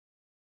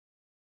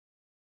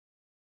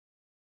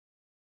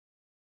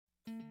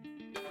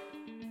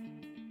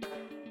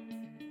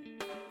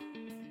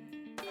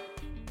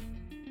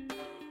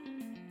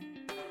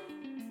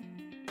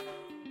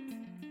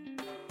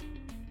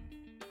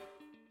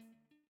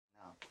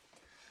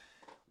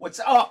What's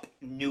up,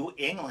 New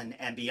England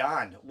and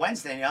beyond?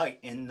 Wednesday night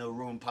in the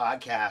Room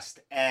podcast,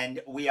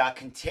 and we are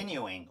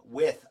continuing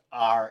with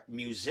our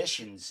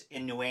musicians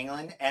in New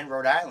England and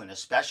Rhode Island,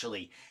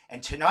 especially.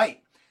 And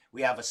tonight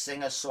we have a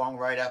singer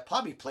songwriter,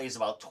 probably plays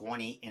about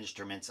 20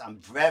 instruments. I'm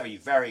very,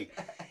 very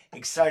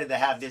excited to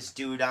have this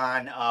dude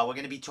on. We're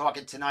going to be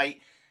talking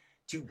tonight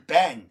to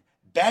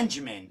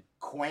Benjamin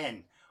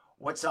Quinn.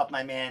 What's up,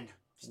 my man?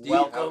 Steve,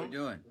 welcome, how we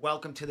doing?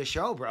 Welcome to the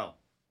show, bro.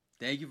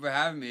 Thank you for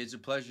having me. It's a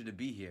pleasure to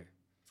be here.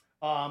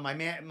 My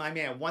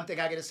man. One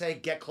thing I gotta say: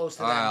 get close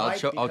to All that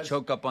right, mic. I'll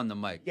choke up on the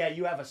mic. Yeah,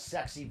 you have a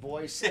sexy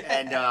voice,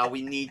 and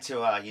we need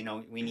to,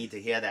 we need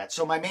to hear that.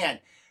 So, my man,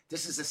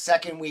 this is the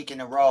second week in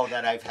a row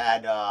that I've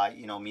had,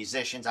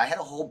 musicians. I had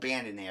a whole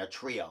band in there, a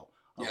trio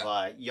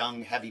of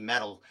young heavy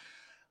metal,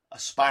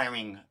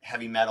 aspiring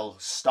heavy metal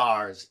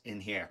stars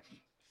in here.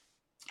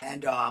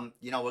 And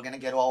we're gonna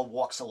get all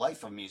walks of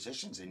life of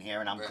musicians in here,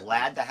 and I'm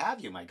glad to have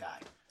you, my guy.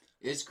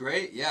 It's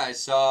great. Yeah, I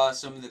saw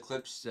some of the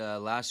clips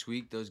last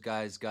week. Those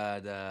guys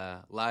got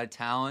a lot of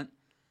talent.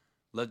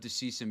 Love to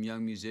see some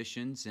young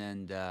musicians,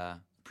 and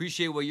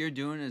appreciate what you're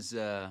doing as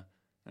kind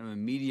of a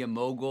media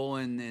mogul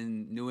in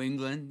New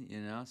England,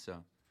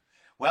 so.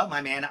 Well,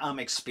 my man, I'm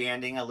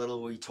expanding a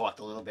little. We talked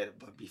a little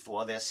bit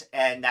before this,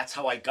 and that's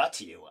how I got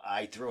to you.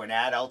 I threw an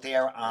ad out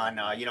there on,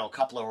 a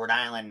couple of Rhode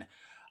Island,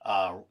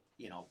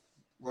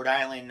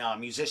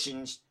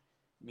 musician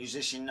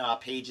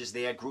pages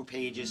there, group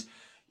pages. Mm-hmm.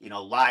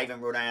 Live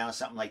in Rhode Island,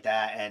 something like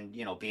that, and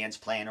bands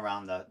playing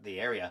around the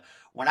area.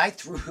 When I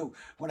threw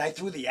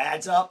the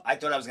ads up, I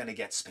thought I was gonna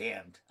get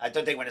spammed. I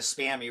thought they were gonna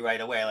spam me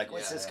right away. Like,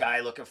 what's this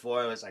guy looking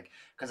for? It was like,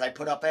 because I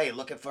put up, hey,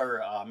 looking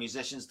for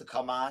musicians to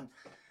come on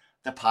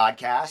the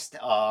podcast.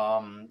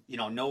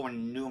 No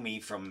one knew me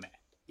from,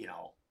 you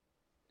know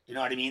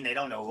what I mean. They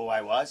don't know who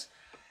I was,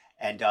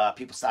 and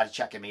people started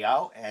checking me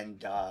out,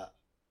 and I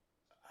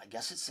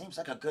guess it seems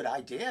like a good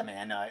idea,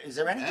 man. Is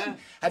there anything?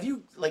 Have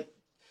you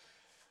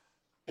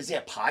Is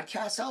there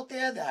podcasts out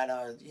there that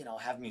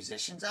have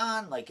musicians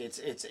on? Like it's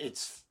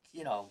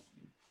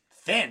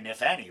thin,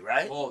 if any,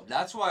 right? Well,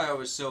 that's why I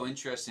was so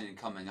interested in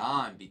coming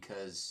on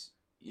because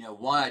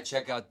one, I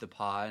check out the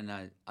pod,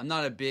 and I'm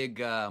not a big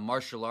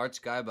martial arts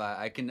guy, but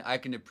I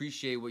can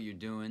appreciate what you're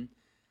doing,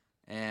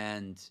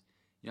 and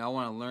I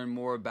want to learn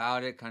more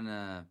about it, kind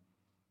of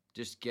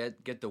just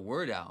get the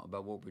word out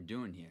about what we're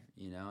doing here,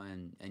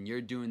 and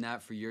you're doing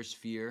that for your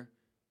sphere,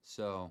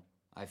 so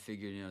I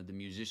figured the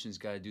musicians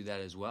got to do that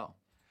as well.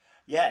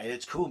 Yeah,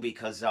 it's cool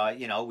because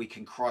we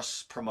can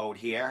cross promote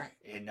here,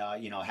 and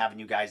having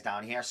you guys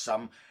down here.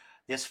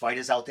 There's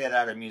fighters out there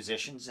that are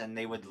musicians, and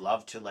they would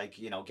love to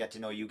get to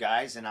know you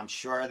guys. And I'm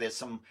sure there's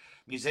some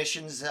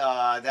musicians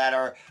that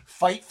are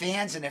fight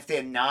fans, and if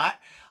they're not,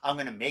 I'm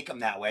gonna make them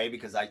that way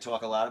because I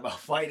talk a lot about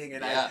fighting,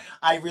 and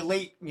I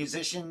relate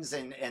musicians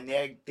and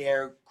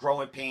their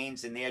growing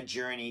pains and their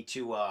journey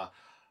to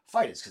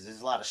fighters because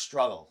there's a lot of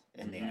struggle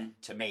in there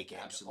to make it.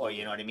 Absolutely. Or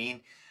you know what I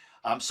mean.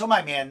 So,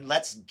 my man,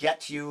 let's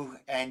get to you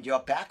and your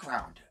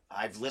background.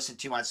 I've listened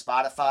to you on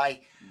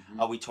Spotify.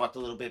 Mm-hmm. We talked a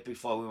little bit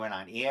before we went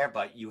on air,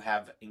 but you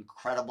have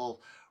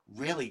incredible,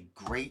 really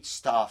great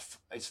stuff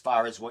as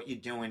far as what you're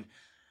doing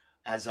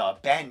as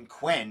Benjamin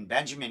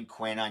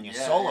Quinn on your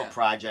solo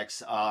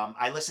projects.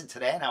 I listened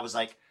today and I was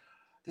like,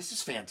 this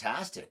is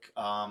fantastic.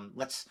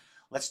 Let's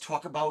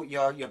talk about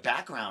your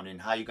background and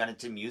how you got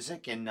into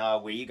music and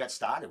where you got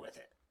started with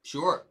it.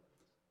 Sure.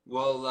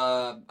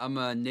 Well, I'm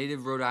a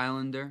native Rhode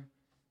Islander.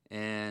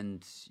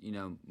 And,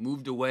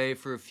 moved away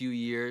for a few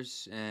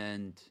years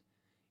and,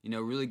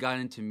 really got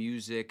into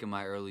music in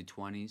my early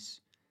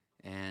 20s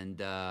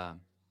and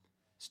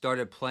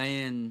started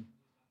playing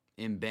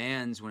in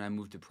bands when I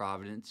moved to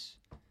Providence.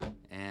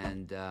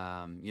 And,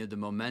 the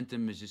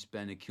momentum has just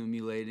been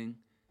accumulating.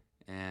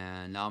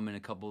 And now I'm in a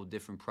couple of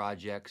different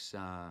projects.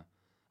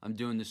 I'm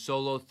doing the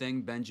solo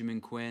thing, Benjamin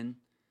Quinn.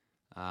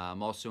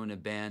 I'm also in a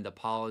band,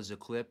 Apollo's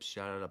Eclipse.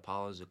 Shout out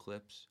Apollo's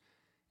Eclipse.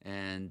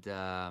 And...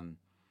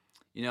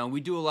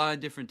 we do a lot of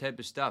different type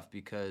of stuff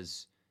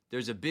because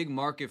there's a big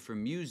market for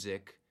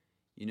music,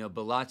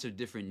 but lots of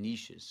different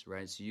niches,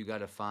 right? So you got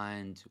to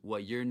find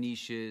what your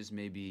niche is,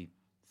 maybe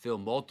fill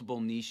multiple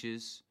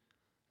niches.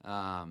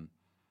 It's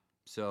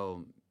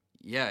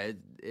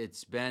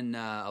been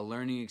a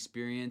learning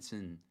experience,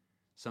 and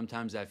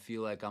sometimes I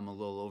feel like I'm a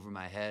little over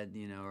my head,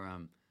 or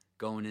I'm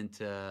going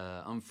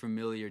into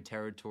unfamiliar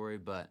territory,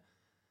 but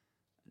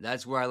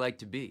that's where I like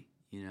to be.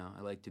 I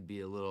like to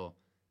be a little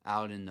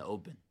out in the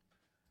open.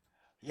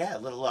 Yeah, a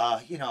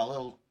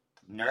little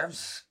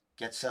nerves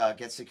gets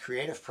the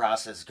creative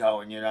process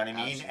going. You know what I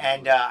mean? Absolutely.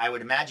 And I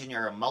would imagine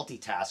you're a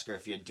multitasker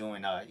if you're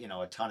doing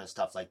a ton of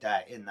stuff like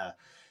that in the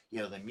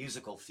the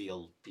musical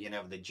field, being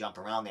able to jump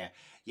around there.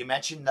 You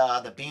mentioned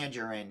the band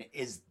you're in.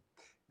 Is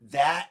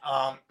that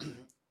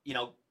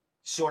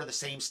sort of the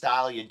same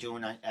style you're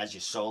doing as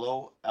your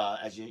solo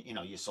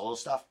your solo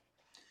stuff?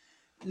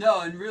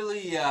 No, and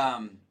really.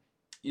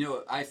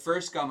 I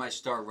first got my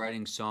start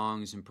writing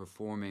songs and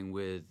performing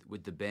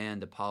with the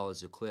band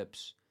Apollo's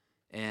Eclipse.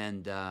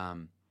 And,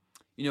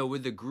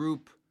 with the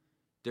group,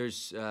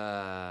 there's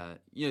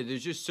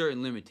there's just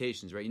certain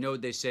limitations, right? You know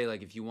what they say,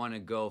 like if you want to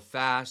go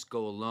fast,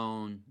 go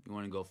alone. You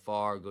want to go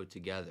far, go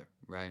together,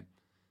 right?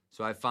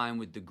 So I find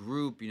with the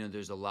group,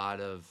 there's a lot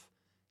of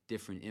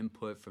different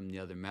input from the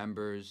other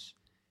members,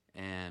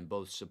 and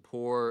both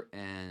support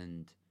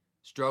and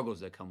struggles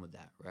that come with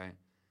that, right?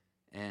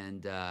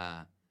 And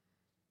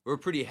we're a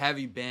pretty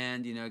heavy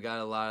band, got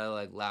a lot of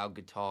like loud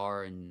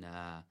guitar and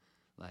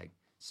like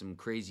some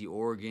crazy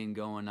organ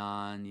going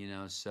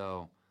on,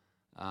 so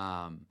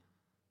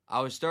I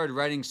was started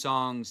writing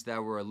songs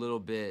that were a little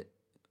bit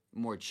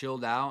more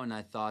chilled out, and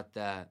I thought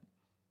that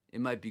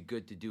it might be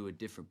good to do a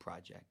different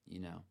project,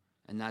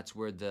 and that's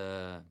where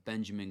the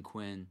Benjamin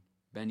Quinn,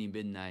 Benny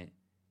Midnight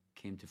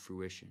came to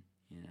fruition,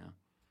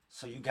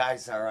 So you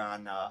guys are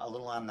on a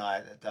little on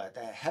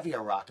the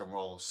heavier rock and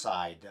roll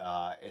side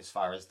as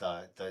far as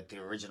the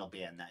original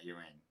band that you're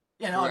in.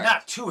 Correct.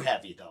 Not too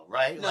heavy though,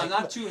 right? No,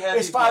 not too heavy.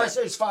 As far as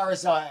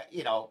a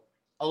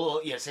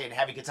little, saying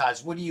heavy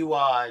guitars. What do you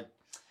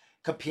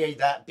compare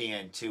that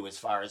band to as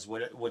far as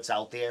what's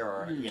out there,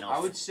 or I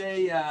would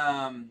say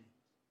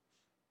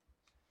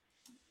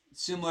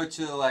similar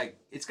to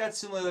it's got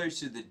similar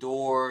to the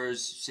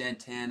Doors,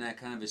 Santana,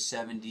 kind of a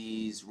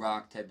 70s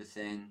rock type of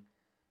thing.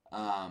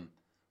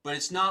 But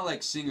it's not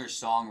like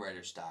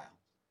singer-songwriter style,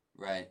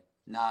 right?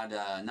 Not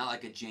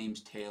like a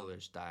James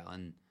Taylor style.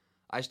 And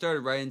I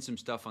started writing some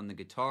stuff on the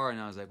guitar, and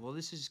I was like, well,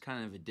 this is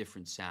kind of a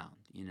different sound,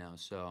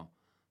 So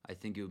I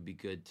think it would be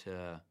good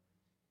to,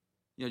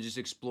 just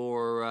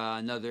explore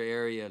another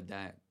area of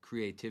that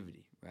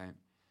creativity, right?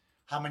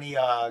 How many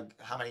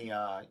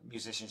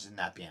musicians in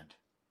that band?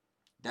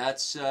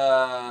 That's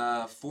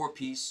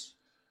 4-piece.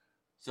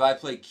 So I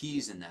play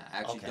keys in that. I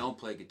actually Okay. don't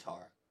play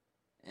guitar.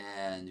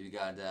 And we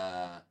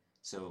got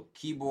so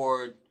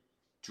keyboard,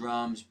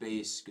 drums,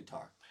 bass,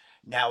 guitar.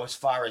 Now, as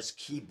far as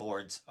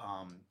keyboards,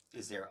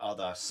 is there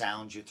other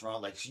sounds you throw?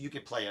 Like, so you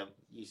could play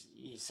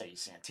you say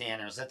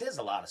Santana, there's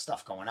a lot of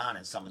stuff going on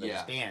in some of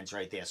those bands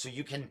right there. So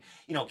you can,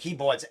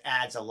 keyboards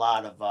adds a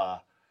lot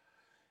of,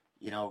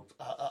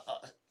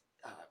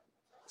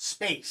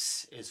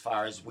 space as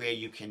far as where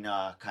you can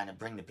kind of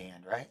bring the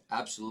band, right?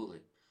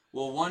 Absolutely.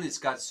 Well, one, it's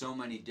got so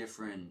many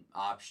different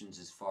options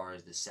as far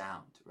as the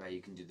sound, right?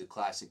 You can do the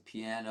classic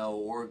piano,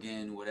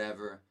 organ,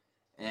 whatever.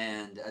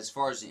 And as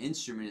far as the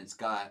instrument, it's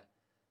got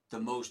the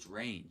most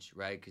range,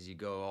 right? Because you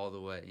go all the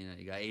way,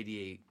 you got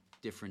 88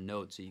 different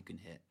notes that you can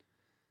hit.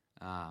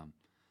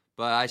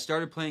 But I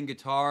started playing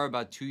guitar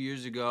about 2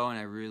 years ago, and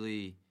I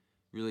really,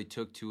 really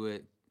took to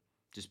it,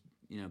 just,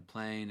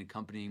 playing,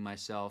 accompanying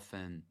myself.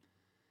 And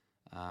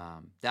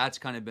that's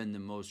kind of been the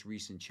most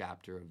recent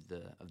chapter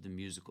of the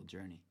musical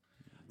journey.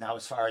 Now,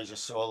 as far as your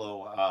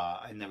solo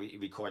in the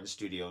recording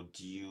studio,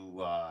 do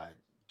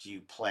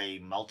you play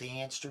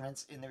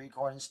multi-instruments in the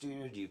recording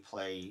studio? Do you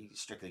play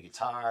strictly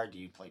guitar? Do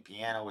you play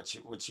piano?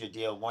 What's your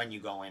deal when you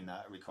go in the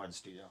recording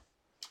studio?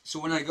 So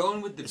when I go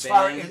in with the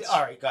band...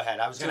 All right, go ahead.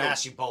 I was going to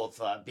ask you both,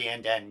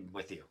 band and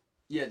with you.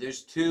 Yeah,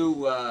 there's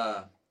two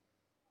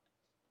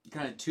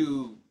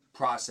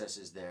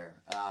processes there.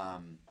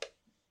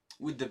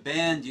 With the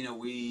band,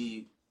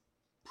 we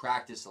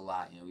practice a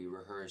lot. We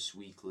rehearse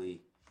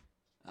weekly.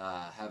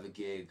 Have a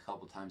gig a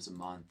couple times a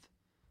month.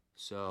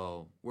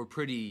 So we're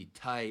pretty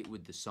tight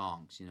with the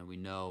songs. We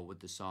know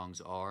what the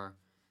songs are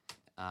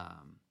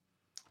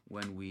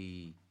when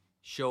we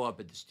show up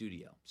at the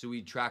studio. So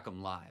we track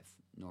them live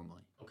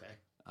normally. Okay.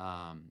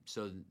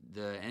 So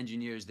the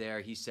engineer's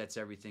there. He sets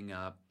everything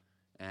up,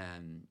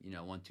 and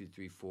 1, 2,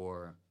 3,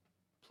 4,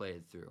 play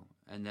it through.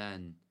 And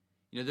then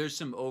there's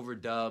some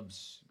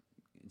overdubs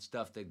and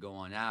stuff that go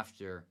on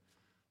after,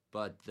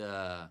 but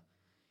the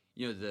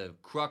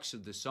crux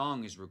of the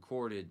song is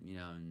recorded,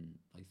 in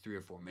like 3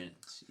 or 4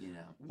 minutes,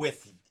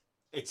 With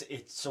it's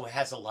so it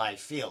has a live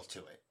feel to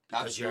it.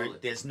 Because Absolutely.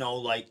 There's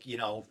no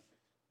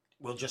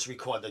we'll just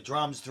record the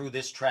drums through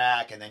this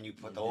track and then you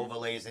put the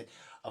overlays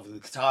of the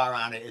guitar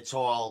on it. It's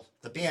all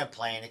the band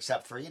playing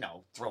except for,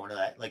 throwing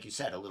that, like you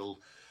said, a little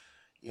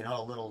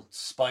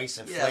spice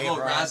and flavor. Yeah, a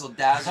little razzle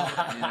dazzle,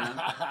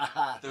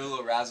 Throw a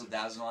little razzle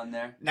dazzle on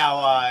there.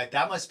 Now,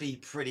 that must be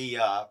pretty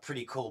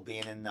cool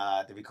being in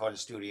the recording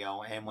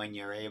studio, and when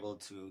you're able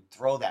to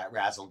throw that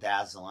razzle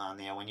dazzle on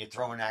there, when you're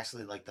throwing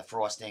actually like the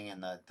frosting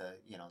and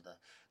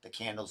the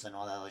candles and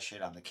all that other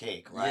shit on the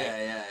cake, right?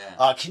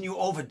 Yeah. Can you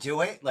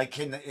overdo it? Like,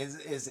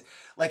 is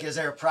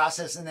there a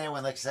process in there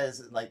when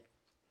says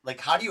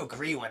how do you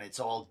agree when it's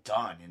all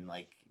done and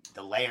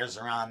the layers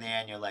are on there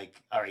and you're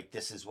like, all right,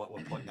 this is what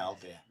we're putting out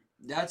there?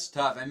 That's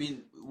tough. I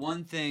mean,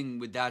 one thing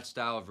with that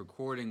style of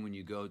recording when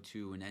you go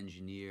to an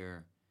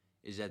engineer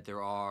is that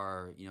there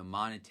are,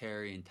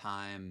 monetary and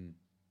time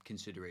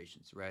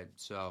considerations, right?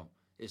 So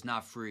it's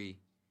not free,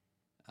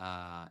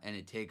 and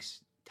it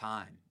takes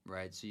time,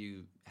 right? So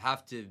you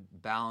have to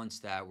balance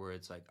that where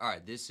it's like, all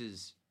right, this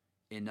is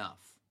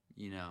enough,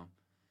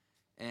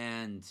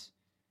 and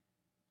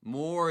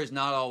more is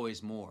not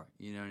always more,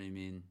 you know what I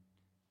mean?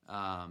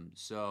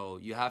 So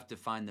you have to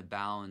find the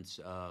balance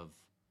of,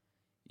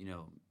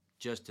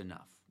 just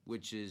enough,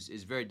 which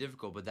is very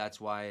difficult, but that's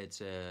why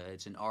it's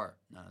an art,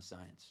 not a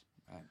science.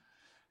 Right.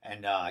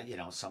 And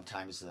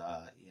sometimes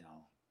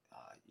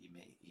you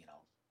may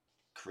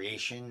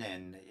creation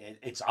and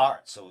it's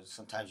art. So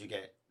sometimes you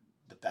get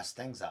the best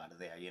things out of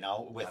there.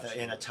 With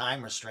in a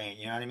time restraint.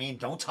 You know what I mean?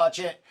 Don't touch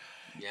it.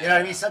 Yeah. You know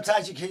what I mean?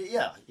 Sometimes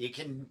you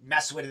can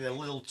mess with it a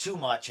little too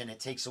much, and it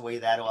takes away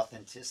that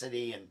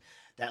authenticity and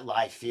that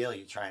live feel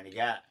you're trying to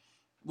get.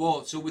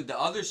 Well, so with the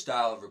other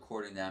style of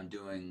recording that I'm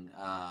doing,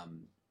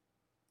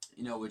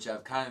 which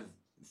I've kind of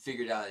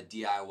figured out a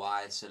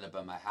DIY setup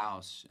at my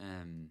house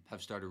and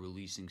have started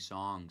releasing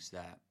songs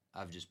that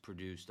I've just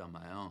produced on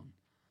my own.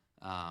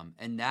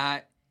 And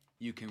that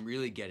you can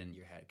really get into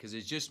your head because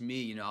it's just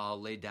me, I'll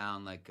lay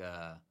down like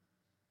a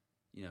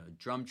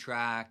drum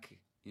track,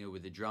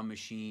 with a drum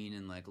machine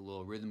and like a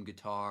little rhythm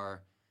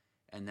guitar.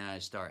 And then I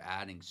start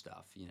adding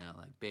stuff,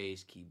 like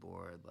bass,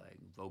 keyboard, like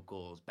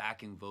vocals,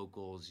 backing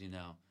vocals,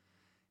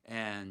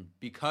 And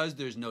because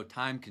there's no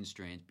time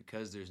constraints,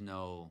 because there's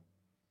no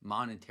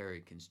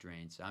monetary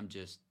constraints, I'm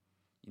just,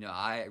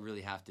 I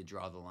really have to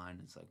draw the line.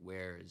 It's like,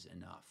 where is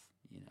enough,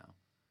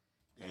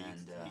 Yeah,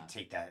 you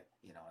take that,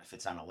 if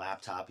it's on a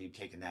laptop, you're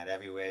taking that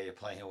everywhere. You're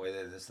playing with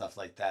it and stuff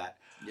like that.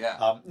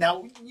 Yeah.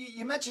 Now,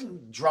 you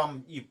mentioned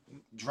drum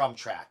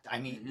track. I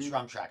mean,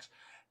 drum tracks.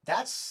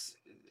 That's,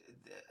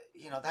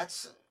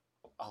 that's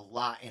a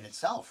lot in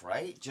itself,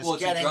 right? It's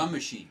a drum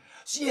machine.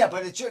 So, yeah,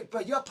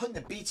 but you're putting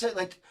the beats in,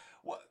 like,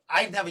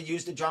 I've never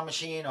used a drum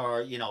machine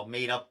or,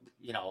 made up,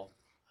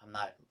 I'm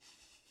not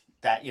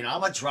that,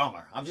 I'm a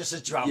drummer. I'm just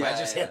a drummer. I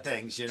just hit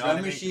things,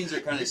 Drum machines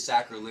are kind of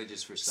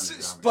sacrilegious for some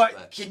drummers.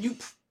 But can you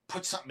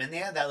put something in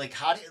there that,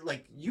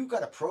 like, you got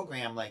to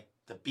program, like,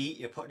 the beat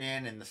you're putting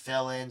in and the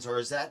fill-ins, or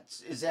is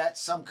that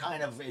some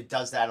kind of, it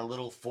does that a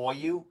little for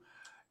you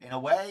in a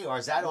way, or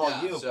is that all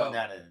you putting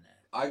that in there?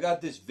 I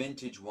got this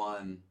vintage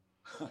one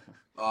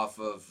off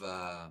of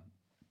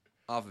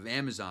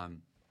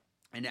Amazon,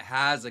 and it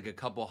has like a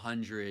couple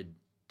hundred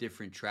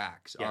different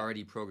tracks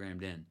already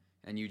programmed in,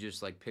 and you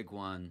just like pick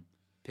one,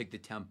 pick the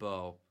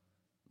tempo,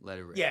 let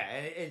it rip. Yeah,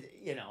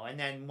 and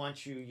then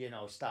once you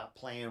stop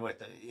playing with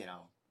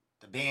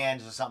the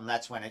bands or something,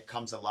 that's when it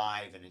comes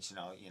alive, and it's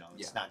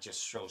it's not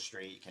just so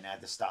straight. You can add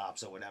the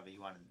stops or whatever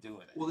you want to do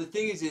with it. Well, the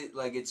thing is,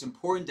 it's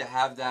important to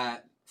have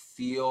that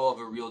feel of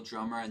a real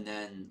drummer, and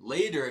then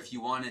later, if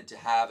you wanted to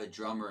have a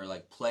drummer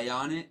like play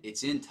on it,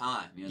 it's in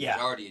time. There's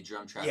already a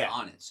drum track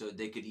on it, so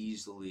they could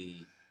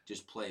easily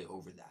just play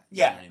over that.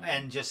 Yeah, I mean?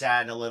 And just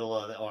add a little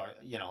of, or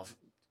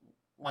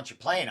once you're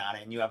playing on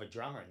it and you have a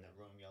drummer in the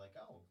room, you're like,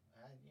 oh,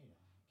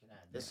 you can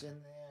add this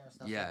in there,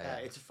 stuff like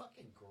that. It's a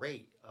fucking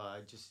great,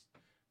 just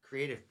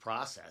creative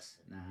process.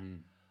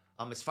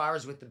 As far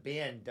as with the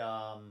band,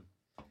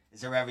 is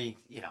there every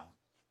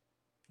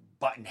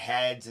button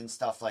heads and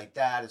stuff like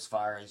that, as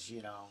far as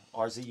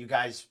or is it you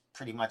guys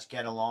pretty much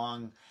get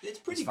along? It's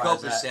pretty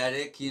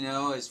copacetic,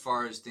 as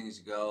far as things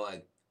go.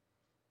 Like,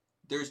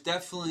 there's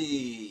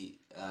definitely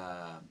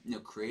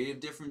creative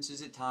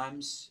differences at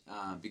times,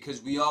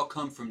 because we all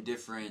come from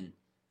different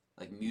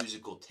like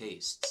musical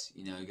tastes.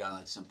 You got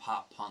like some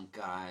pop punk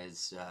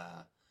guys,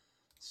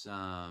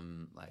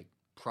 some like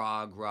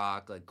prog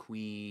rock, like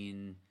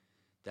Queen,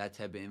 that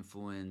type of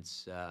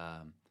influence.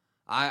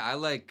 I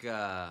like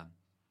a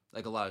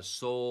lot of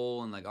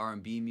soul and like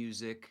R&B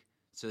music.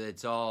 So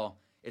it's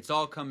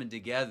all coming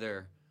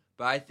together.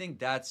 But I think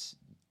that's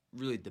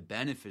really the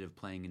benefit of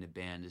playing in a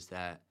band, is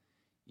that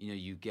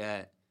you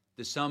get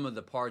the sum of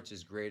the parts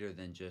is greater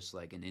than just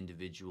like an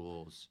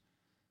individual's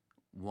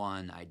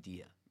one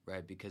idea,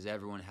 right? Because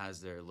everyone has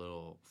their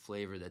little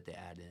flavor that they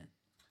add in.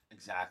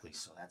 Exactly.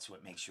 So that's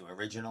what makes you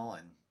original,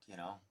 and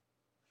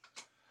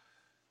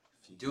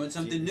doing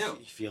something new.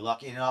 If you're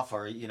lucky enough,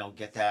 or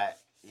get that,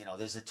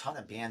 there's a ton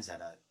of bands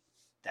that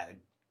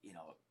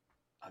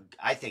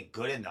I think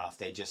good enough.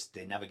 They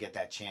never get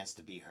that chance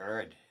to be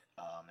heard,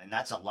 and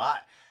that's a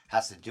lot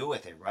has to do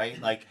with it,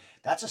 right? Like,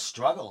 that's a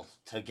struggle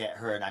to get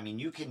heard. I mean,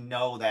 you can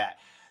know that,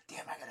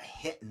 damn, I got a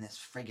hit in this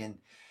friggin'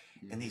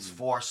 in these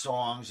 4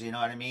 songs, you know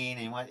what I mean?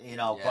 And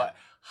but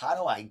how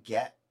do I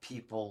get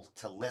people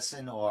to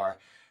listen? Or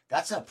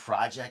that's a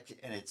project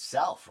in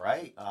itself,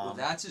 right? Well,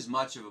 that's as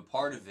much of a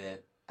part of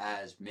it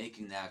as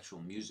making the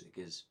actual music,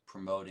 is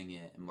promoting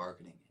it and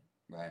marketing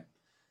it, right?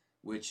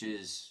 Which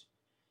is,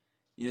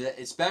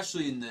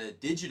 especially in the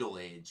digital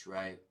age,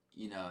 right?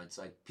 It's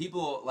like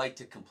people like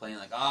to complain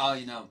like, oh,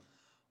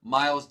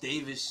 Miles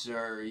Davis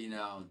or,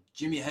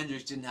 Jimi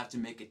Hendrix didn't have to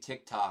make a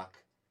TikTok,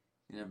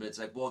 but it's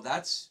like, well,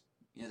 that's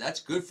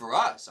good for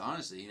us,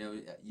 honestly.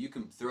 You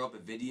can throw up a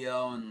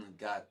video and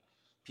got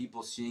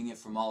people seeing it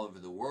from all over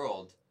the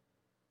world,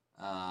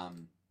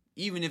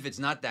 even if it's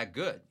not that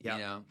good,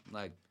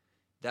 like,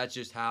 that's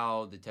just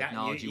how the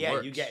technology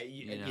works. You get,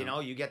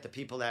 you get the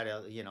people that,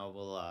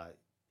 will,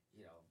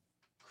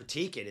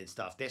 critique it and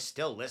stuff. They're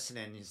still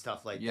listening and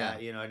stuff like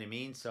that. You know what I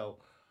mean? So,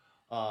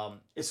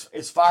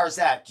 as far as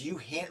that, do you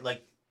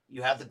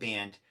you have the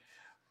band?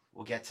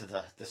 We'll get to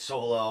the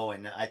solo,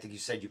 and I think you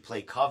said you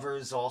play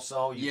covers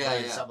also. You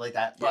play something like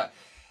that. But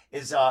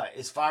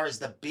as far as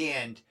the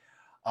band,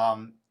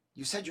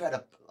 you said you had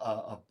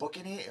a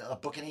booking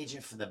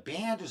agent for the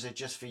band, or is it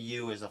just for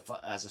you as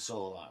a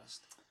solo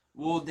artist?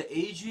 Well, the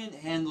agent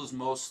handles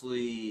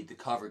mostly the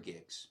cover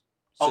gigs.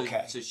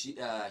 Okay. So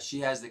she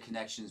has the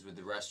connections with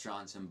the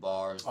restaurants and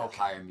bars that Okay.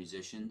 hire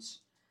musicians,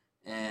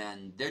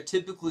 and they're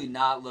typically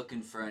not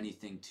looking for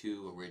anything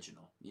too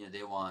original. You know,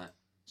 they want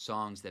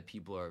songs that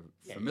people are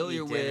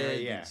familiar eat dinner,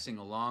 with, yeah. and sing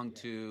along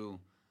to,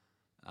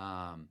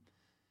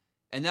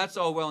 and that's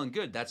all well and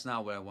good. That's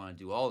not what I want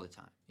to do all the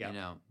time, Yeah. you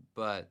know.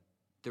 But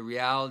the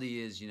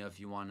reality is, you know, if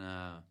you want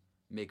to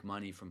make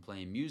money from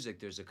playing music,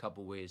 there's a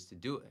couple ways to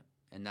do it,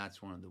 and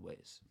that's one of the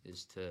ways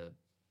is to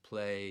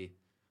play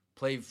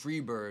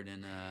Freebird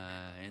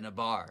in a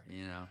bar,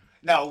 you know.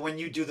 Now, when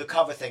you do the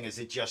cover thing, is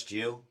it just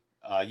you?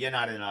 You're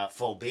not in a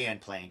full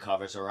band playing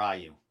covers, or are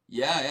you?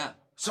 Yeah.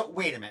 So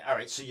wait a minute. All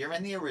right. So you're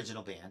in the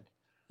original band.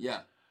 Yeah.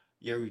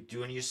 You're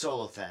doing your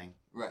solo thing.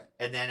 Right.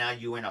 And then are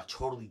you in a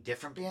totally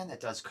different band that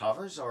does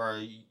covers,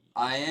 or?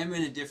 I am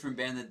in a different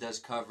band that does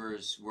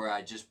covers where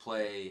I just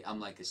play.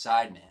 I'm like a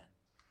side man,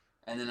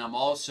 and then I'm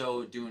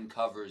also doing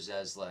covers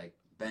as like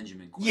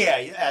Benjamin Quinn. Yeah,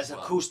 as well.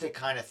 acoustic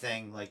kind of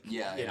thing, like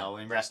you know,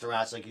 in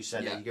restaurants, like you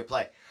said, that you could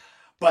play.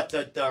 But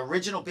the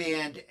original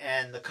band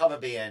and the cover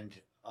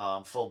band,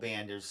 full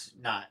band, there's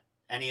not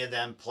any of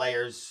them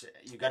players.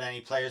 You got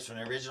any players from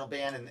the original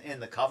band in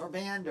the cover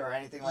band or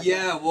anything like that?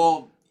 Yeah,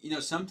 well, you know,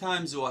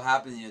 sometimes it will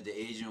happen. You know, the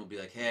agent will be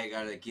like, "Hey, I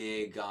got a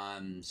gig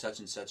on such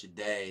and such a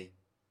day.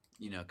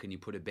 You know, can you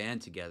put a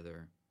band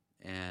together?"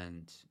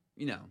 And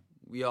you know,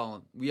 we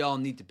all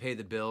need to pay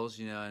the bills,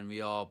 you know, and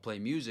we all play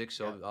music.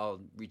 So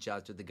I'll reach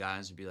out to the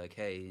guys and be like,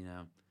 "Hey, you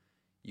know,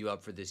 you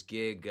up for this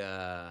gig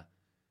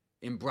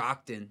in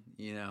Brockton?"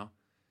 You know,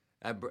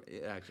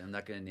 actually, I'm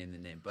not gonna name the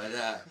name, but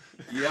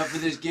you up for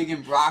this gig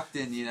in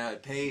Brockton? You know,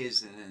 it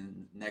pays, and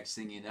then next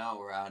thing you know,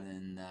 we're out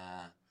in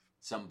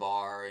some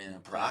bar in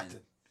Brockton.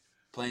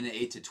 Playing at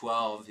 8 to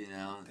 12, you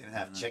know. They didn't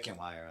have chicken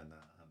wire on the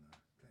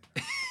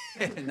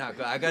No,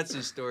 I got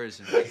some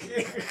stories.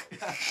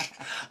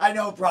 I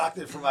know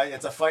Brockton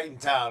it's a fighting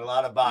town. A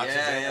lot of boxes,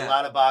 a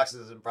lot of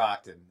boxes in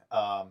Brockton.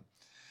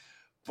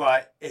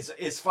 But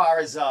as far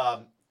as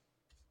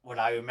what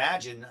I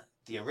imagine,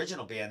 the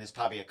original band, there's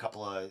probably a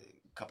couple of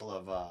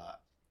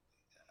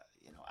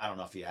you know, I don't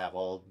know if you have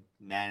old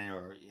men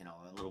or you know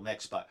a little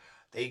mix, but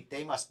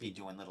they must be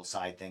doing little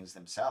side things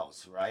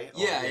themselves, right? Or,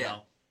 you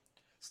know,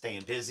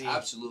 staying busy.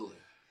 Absolutely.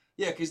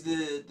 Yeah, because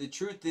the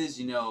truth is,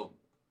 you know,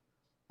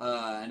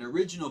 an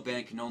original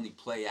band can only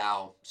play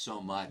out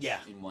so much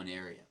in one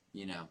area,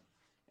 you know,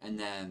 and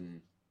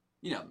then,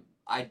 you know,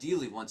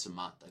 ideally once a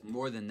month. Like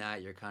more than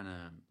that, you're kind of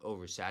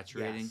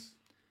oversaturating.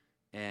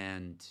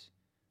 Yes.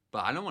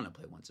 But I don't want to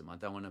play once a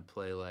month. I want to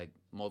play like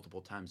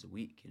multiple times a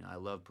week. You know, I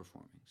love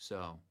performing,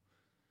 so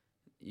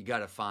you got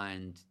to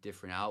find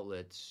different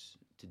outlets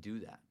to do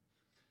that.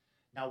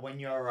 Now, when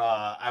you're,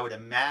 I would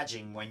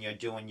imagine when you're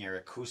doing your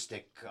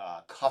acoustic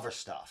cover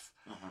stuff,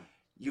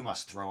 you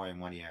must throw in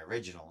one of your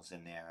originals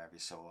in there every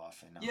so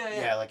often.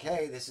 Yeah, like,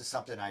 hey, this is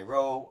something I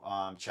wrote.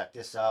 Check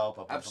this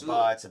out.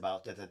 Absolutely. It's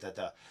about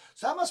da-da-da-da.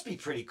 So that must be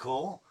pretty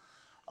cool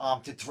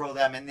to throw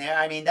them in there.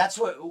 I mean, that's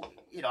what,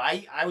 you know,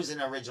 I was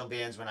in original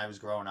bands when I was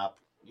growing up,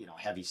 you know,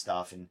 heavy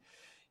stuff. And,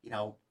 you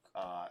know,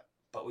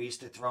 but we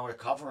used to throw a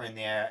cover in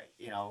there,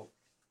 you know.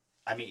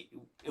 I mean,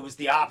 it was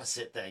the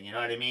opposite thing, you know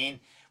what I mean?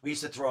 We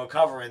used to throw a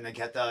cover in to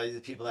get the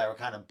people that were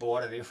kind of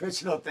bored of the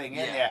original thing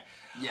in there.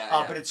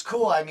 But it's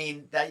cool, I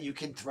mean, that you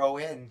can throw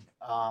in,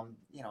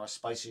 you know, a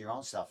spice of your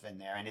own stuff in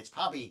there. And it's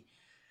probably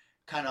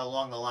kind of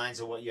along the lines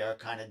of what you're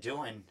kind of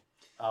doing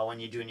when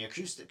you're doing your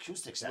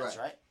acoustic sets,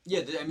 right?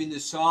 Yeah, I mean, the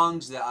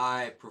songs that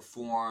I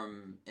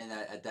perform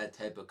at that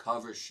type of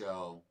cover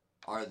show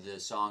are the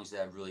songs that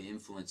have really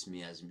influenced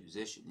me as a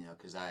musician, you know,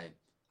 because I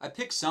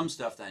pick some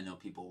stuff that I know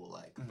people will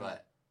like,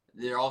 but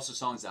there are also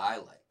songs that I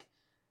like,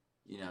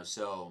 you know,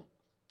 so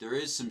there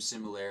is some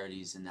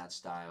similarities in that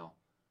style.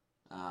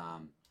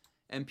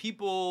 And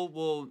people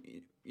will,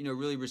 you know,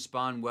 really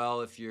respond well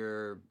if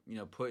you're, you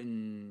know,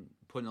 putting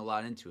a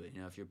lot into it.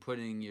 You know, if you're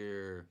putting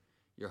your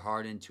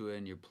heart into it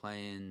and you're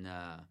playing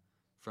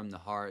from the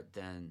heart,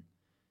 then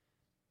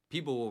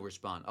people will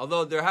respond.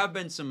 Although there have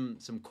been some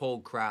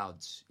cold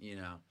crowds, you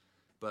know,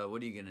 but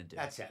what are you going to do?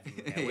 That's it.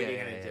 What are you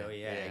going to do?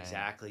 Yeah,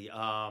 exactly.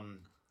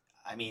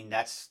 I mean,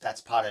 that's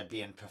part of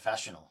being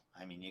professional.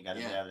 I mean, you got to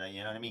be able to,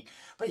 you know what I mean?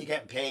 But you're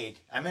getting paid.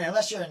 I mean,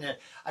 unless you're in the,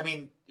 I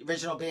mean,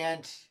 original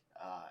band,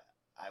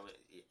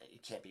 you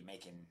can't be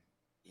making,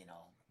 you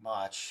know,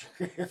 much.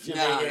 If you're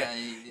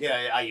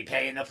are you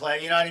paying the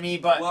play? You know what I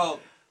mean? But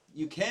well,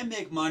 you can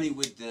make money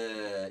with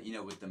the, you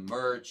know, with the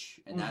merch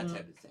and that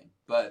type of thing.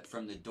 But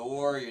from the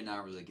door, you're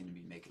not really going to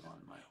be making a lot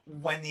of money.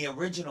 When the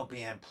original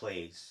band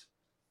plays,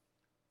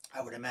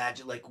 I would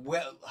imagine, like,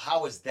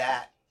 how is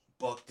that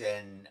booked,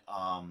 and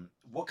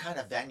what kind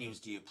of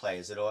venues do you play?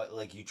 Is it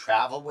like you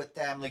travel with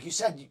them? Like you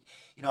said,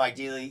 you know,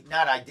 ideally,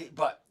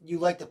 but you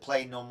like to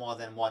play no more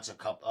than once or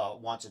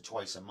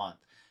twice a month,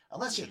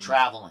 unless you're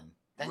traveling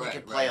Then you Right,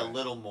 can play right, a right.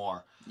 little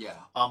more. Yeah.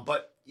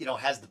 But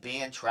has the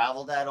band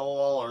traveled at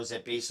all, or is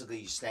it basically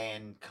you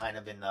staying kind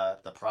of in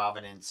the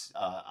Providence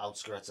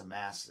outskirts of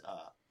Mass,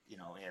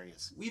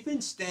 areas? We've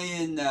been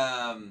staying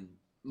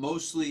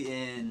mostly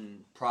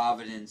in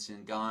Providence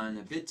and gone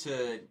a bit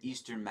to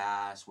Eastern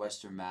Mass,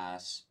 Western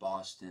Mass,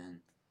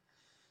 Boston.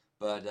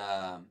 But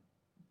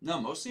no,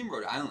 mostly in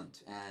Rhode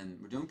Island. And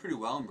we're doing pretty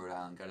well in Rhode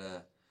Island. Got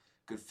a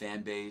good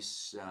fan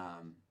base.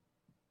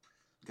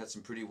 Got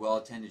some pretty well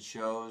attended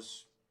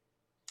shows.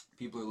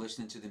 People are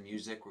listening to the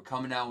music. We're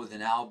coming out with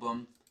an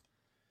album.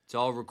 It's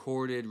all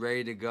recorded,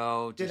 ready to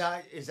go.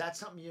 Is that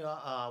something you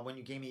when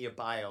you gave me your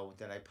bio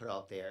that I put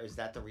out there? Is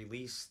that the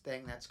release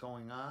thing that's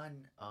going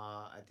on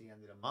at the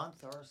end of the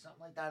month or something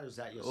like that? Or is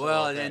that your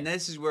Well, solo thing? and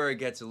this is where it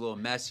gets a little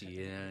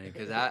messy,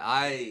 because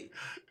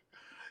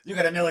you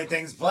got a million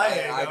things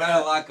playing. I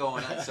got a lot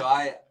going on. So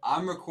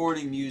I'm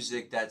recording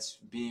music that's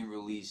being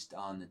released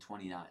on the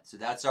 29th. So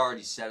that's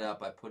already set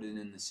up. I put it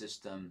in the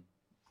system.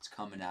 It's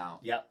coming out.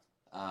 Yep.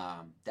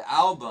 The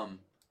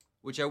album,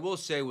 which I will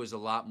say was a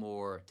lot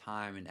more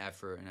time and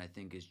effort, and I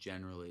think is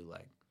generally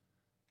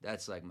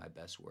that's my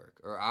best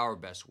work, or our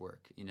best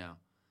work,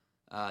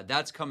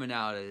 That's coming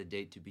out at a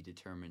date to be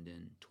determined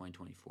in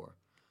 2024.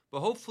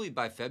 But hopefully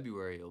by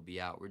February it'll be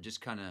out. We're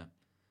just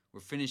we're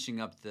finishing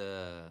up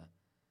the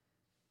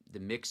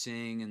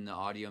mixing and the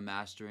audio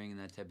mastering and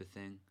that type of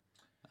thing.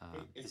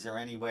 Is there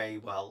any way,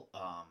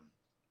 how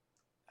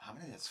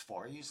many, there's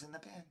 4 of yous in the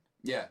band?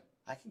 Yeah.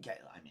 I can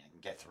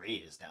get 3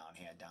 is down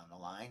the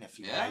line. If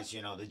you guys,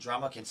 the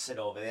drummer can sit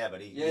over there, but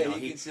he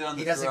can sit on the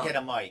he doesn't throne. get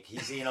a mic.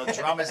 He's,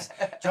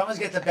 drummers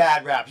get the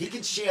bad rap. He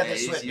can share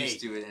this with me.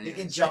 He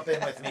can jump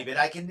in with me, but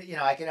I can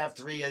have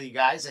 3 of you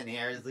guys in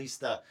here, at least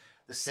the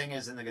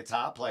singers and the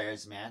guitar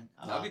players, man.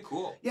 That'd be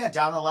cool. Yeah,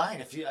 down the line.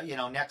 If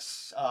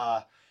next,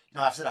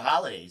 after the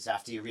holidays,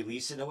 after you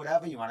release it or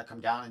whatever, you want to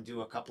come down and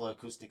do a couple of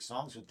acoustic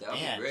songs with the band.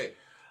 That'd be great.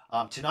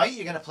 Tonight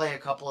you're gonna play a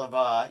couple of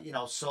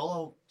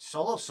solo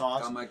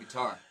songs. On my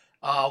guitar.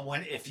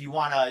 If you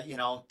wanna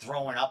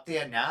throw one up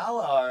there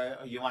now, or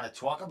you wanna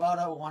talk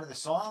about one of the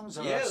songs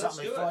or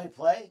something before you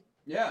play.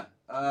 Yeah.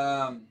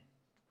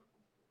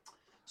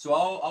 So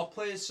I'll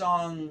play a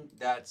song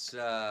that's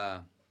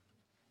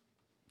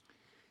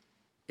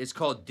it's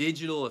called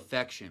Digital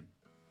Affection,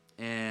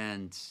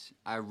 and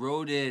I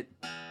wrote it.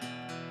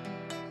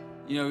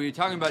 We were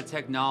talking about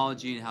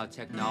technology and how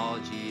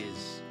technology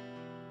is.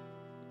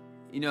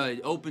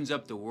 It opens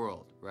up the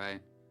world,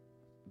 right?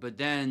 But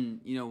then,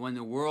 when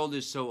the world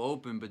is so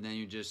open, but then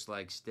you're just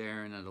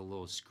staring at a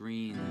little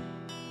screen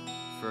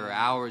for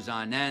hours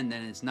on end,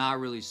 then it's not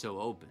really so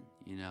open,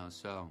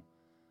 So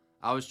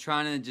I was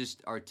trying to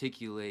just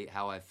articulate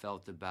how I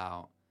felt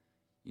about,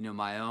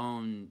 my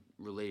own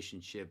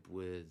relationship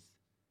with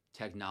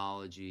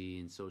technology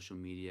and social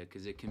media,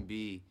 because it can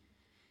be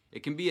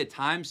a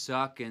time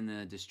suck and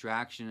a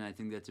distraction. I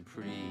think that's a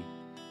pretty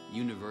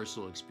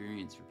universal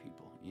experience for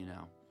people,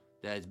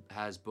 that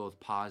has both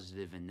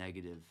positive and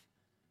negative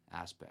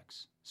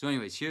aspects. So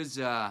anyways, here's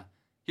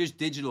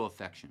Digital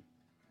Affection.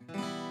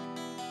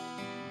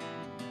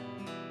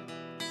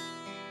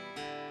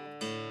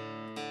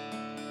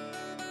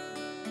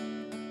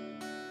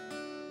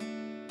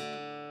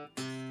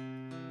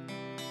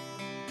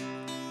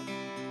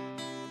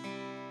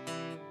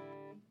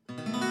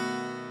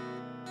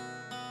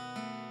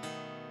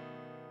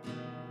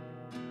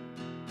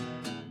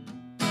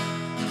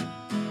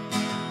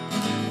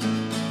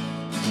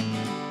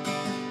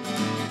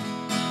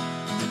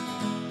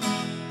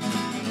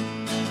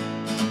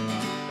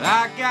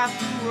 I got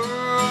the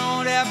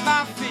world at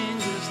my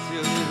fingers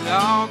till it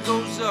all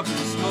goes up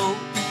in smoke.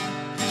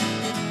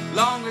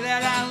 Longer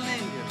that I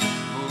linger,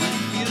 oh, it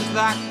feels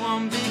like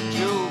one big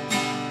joke.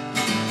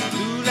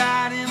 Blue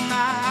light in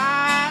my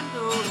eye,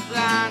 though it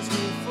blinds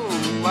me for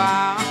a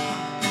while,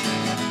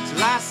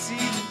 till I see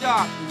the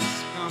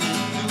darkness coming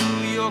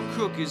through your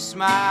crooked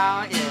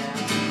smile, yeah.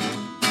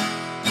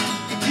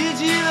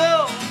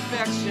 Digital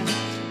affection,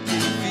 so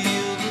you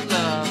feel the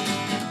love.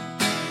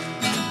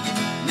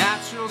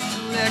 Natural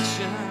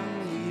selection,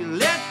 you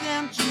let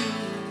them choose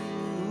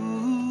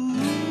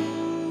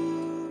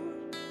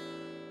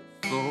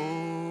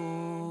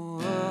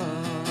for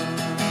us.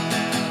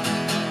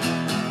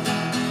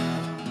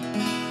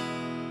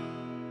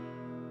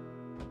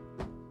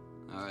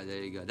 All right,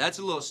 there you go. That's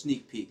a little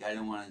sneak peek. I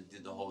didn't want to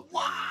do the whole thing.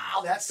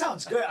 Wow, that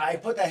sounds good. I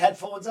put the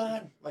headphones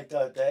on, like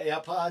the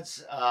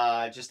AirPods,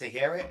 just to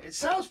hear it. It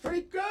sounds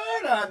pretty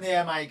good on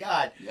there, my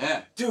God.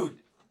 Yeah. Dude,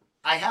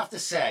 I have to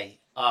say,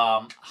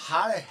 how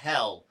the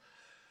hell,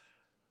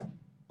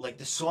 the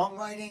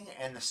songwriting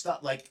and the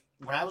stuff,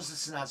 when I was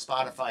listening on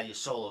Spotify, your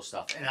solo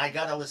stuff, and I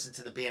got to listen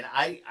to the band,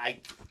 I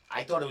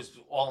thought it was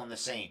all in the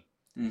same.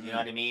 Mm-hmm. You know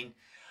what I mean?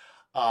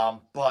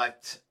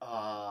 But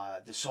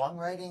the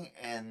songwriting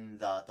and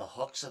the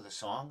hooks of the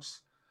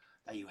songs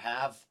that you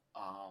have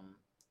are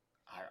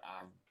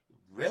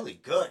really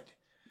good.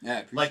 Yeah, I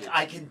appreciate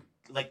I can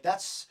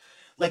that's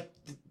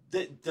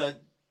the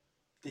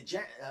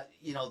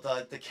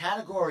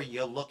category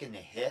you're looking to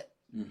hit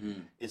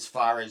Mm-hmm. as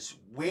far as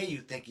where you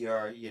think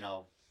your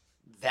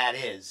that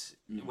is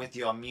with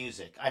your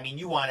music. I mean,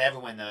 you want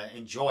everyone to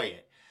enjoy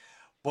it,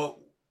 but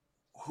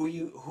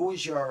who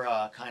is your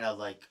kind of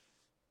like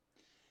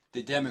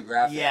the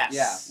demographic? Yes.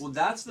 Yeah. Well,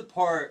 that's the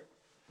part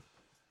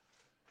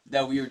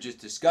that we were just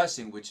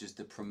discussing, which is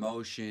the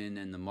promotion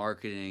and the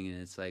marketing,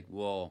 and it's like,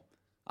 well,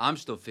 I'm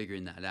still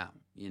figuring that out.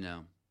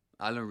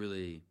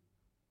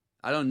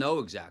 I don't know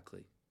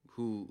exactly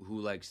who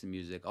likes the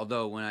music.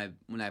 Although when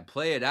I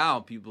play it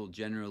out, people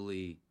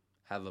generally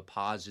have a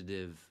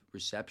positive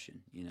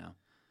reception.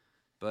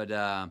 But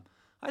I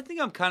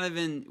think I'm kind of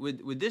in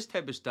with this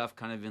type of stuff,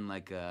 kind of in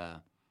like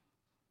a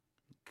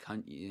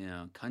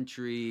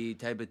country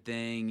type of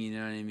thing. You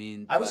know what I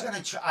mean? I was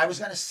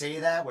gonna say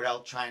that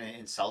without trying to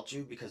insult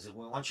you, because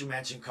once you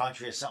mention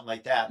country or something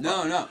like that.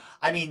 No.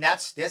 I mean,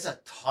 there's a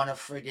ton of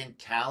friggin'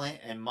 talent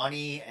and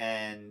money,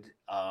 and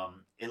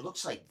it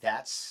looks like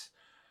that's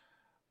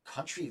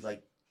country,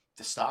 like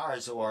the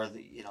stars, or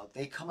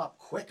they come up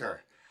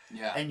quicker.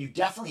 Yeah. And you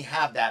definitely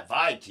have that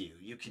vibe to you.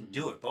 You can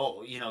do it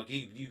both.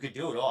 You could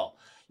do it all.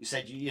 You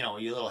said you're a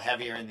little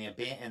heavier in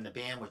the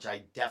band, which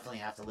I definitely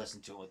have to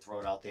listen to and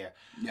throw it out there.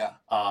 Yeah.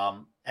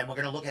 And we're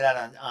gonna look at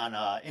that on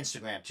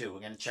Instagram too.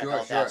 We're gonna check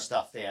out that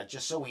stuff there,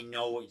 just so we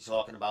know what you're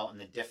talking about and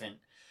the different,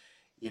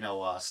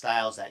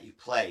 styles that you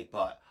play.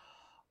 But,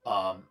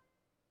 like,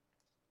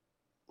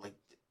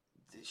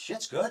 the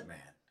shit's good, man.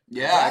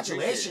 Yeah.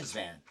 Congratulations,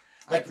 man.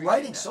 Like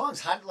writing songs,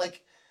 how does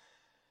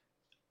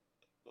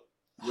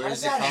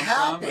that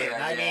happen?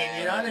 I mean,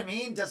 you know what I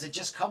mean? Does it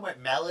just come with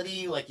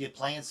melody, like you're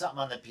playing something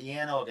on the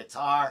piano or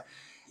guitar,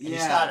 and you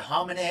start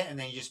humming it, and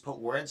then you just put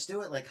words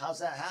to it? Like, how's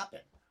that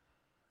happen?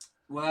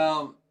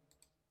 Well,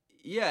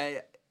 yeah,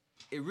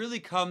 it really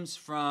comes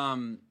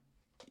from,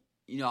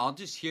 I'll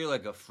just hear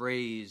like a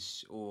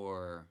phrase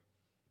or,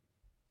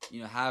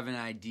 have an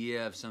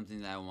idea of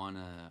something that I want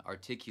to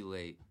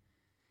articulate,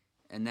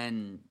 and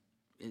then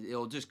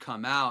it'll just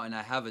come out, and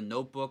I have a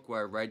notebook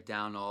where I write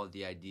down all of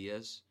the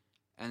ideas.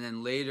 And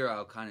then later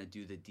I'll kind of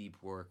do the deep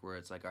work where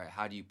it's like, all right,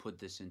 how do you put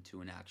this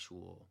into an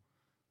actual,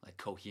 like,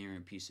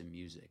 coherent piece of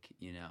music,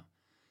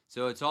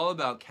 So it's all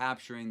about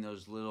capturing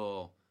those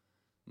little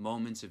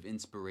moments of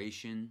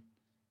inspiration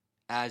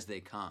as they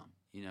come,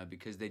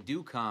 because they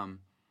do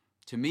come,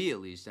 to me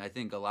at least. I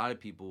think a lot of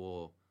people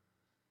will,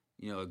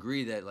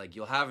 agree that, like,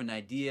 you'll have an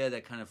idea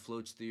that kind of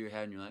floats through your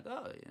head and you're like,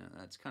 oh,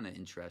 that's kind of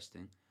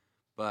interesting.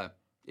 But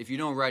if you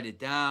don't write it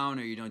down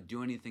or you don't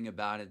do anything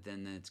about it,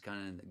 then it's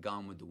kind of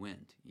gone with the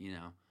wind,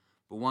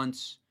 But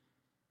once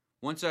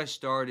I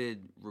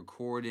started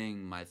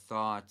recording my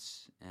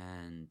thoughts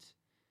and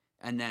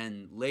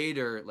then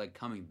later, like,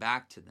 coming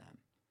back to them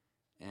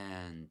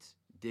and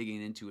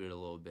digging into it a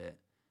little bit,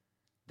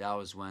 that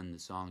was when the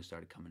songs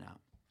started coming out.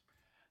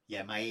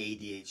 Yeah, my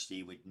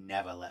ADHD would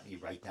never let me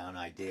write down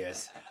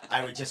ideas.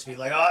 I would just be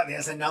like, oh,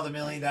 there's another $1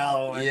 million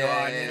one. You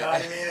know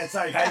what I mean? It's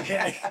like, I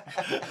can't.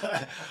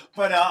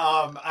 But,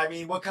 I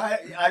mean, what kind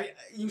of,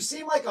 you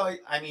seem like,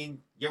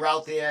 you're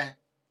out there,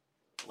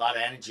 a lot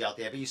of energy out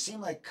there, but you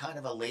seem like kind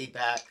of a laid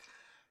back,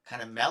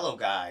 kind of mellow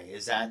guy.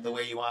 Is that the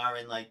way you are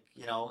in, like,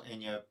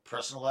 in your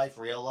personal life,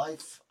 real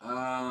life?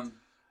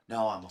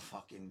 No, I'm a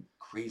fucking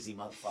crazy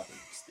motherfucker,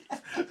 Steve.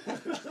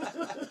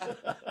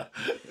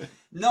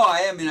 No,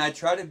 I mean, I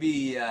try to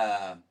be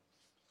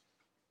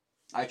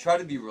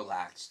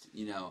relaxed,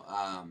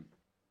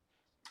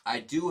 I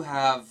do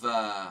have,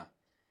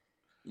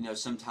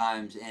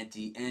 sometimes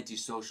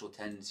antisocial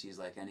tendencies,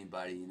 like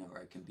anybody,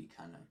 where I can be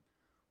kind of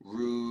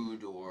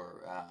rude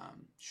or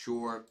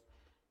short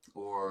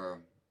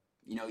or,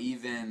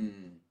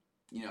 even,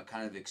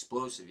 kind of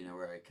explosive,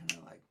 where I kind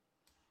of, like,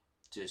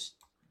 just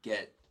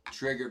get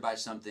triggered by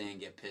something and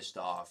get pissed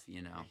off,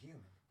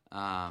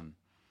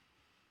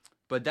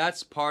 But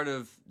that's part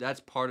of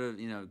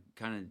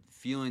kind of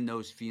feeling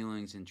those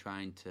feelings and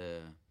trying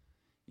to,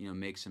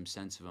 make some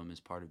sense of them as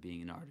part of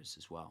being an artist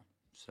as well.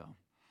 So.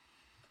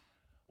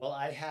 Well,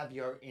 I have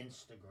your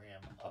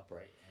Instagram up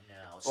right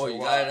now. So, you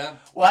got it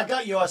up? Well, I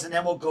got yours, and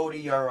then we'll go to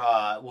your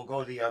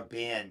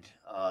band,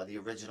 the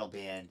original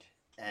band.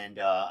 And,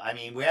 I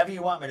mean, wherever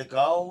you want me to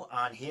go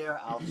on here,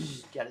 I'll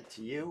just get it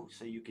to you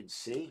so you can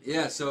see.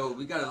 Yeah, so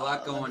we got a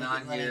lot going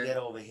on here. Let me get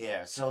over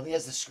here. So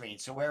there's the screen.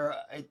 So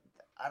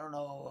I don't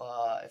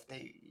know if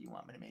you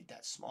want me to make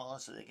that smaller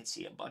so they can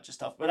see a bunch of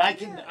stuff. But I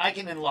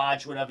can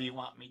enlarge whatever you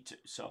want me to.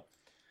 So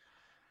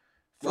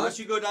why don't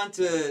you go down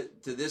to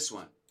this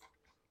one?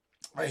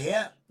 Right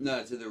here?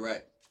 No, to the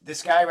right.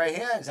 This guy right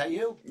here? Is that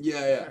you?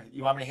 Yeah.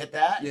 You want me to hit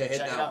that? Yeah, hit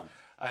that one.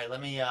 All right,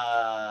 let me,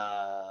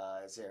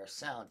 is there a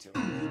sound to it?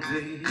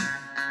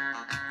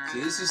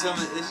 See, this is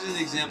an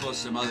example of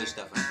some other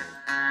stuff I heard.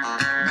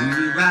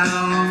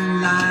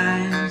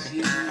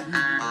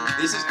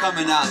 This is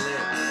coming out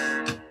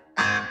later.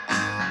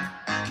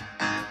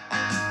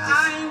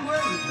 I ain't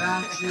worried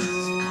about you.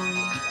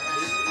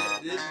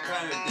 This is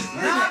kind of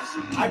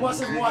different. I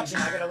wasn't watching.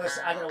 I gotta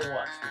listen. I gotta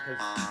watch because.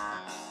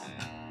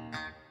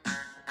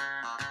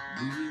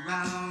 We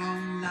ride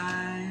along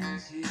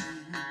lines here.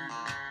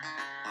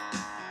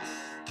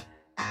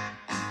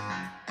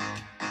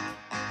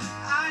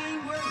 I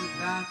ain't worried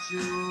about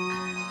you.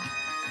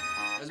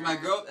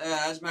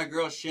 That's my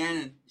girl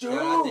Shannon. Dude,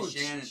 Shout out to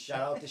Shannon.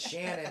 Shout out to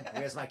Shannon.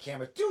 Where's my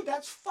camera? Dude,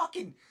 that's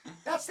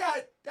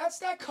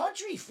that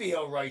country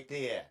feel right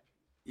there.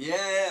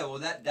 Yeah. Well,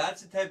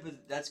 that's the type of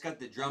that's got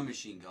the drum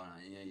machine going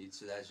on.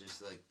 So that's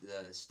just like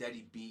the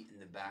steady beat in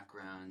the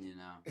background.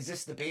 Is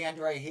this the band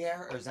right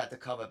here, or is that the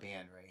cover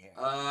band right here?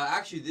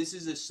 Actually, this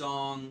is a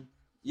song.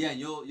 Yeah,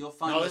 you'll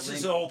find. No, this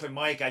is an open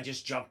mic. I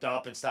just jumped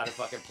up and started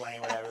fucking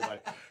playing with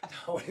everybody.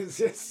 No, what is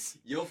this?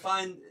 You'll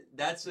find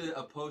that's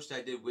a post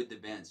I did with the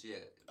band. So yeah.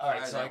 All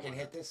right, so I can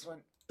hit this one.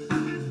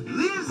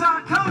 Leaves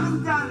are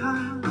coming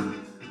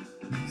down.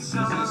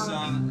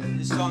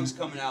 This song's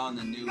coming out on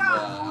the new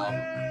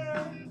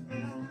album.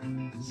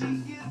 She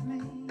give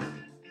me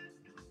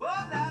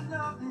all that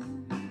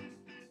loving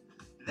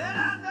that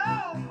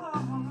I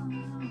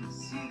know.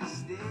 See the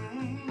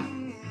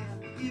stand,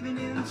 even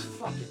in It's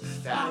fucking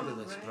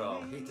fabulous,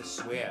 bro. Hate to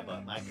swear,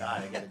 but my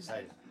God, I get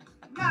excited.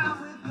 now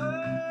with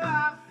her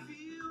I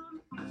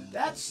feel.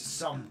 That's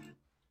some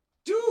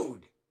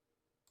dude.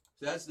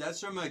 So that's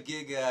from a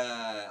gig,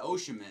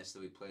 Ocean Mist,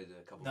 that we played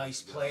a couple.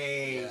 Nice weeks ago.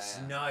 place,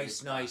 Yeah.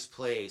 nice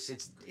place.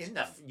 It's in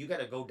the. You got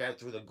to go down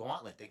through the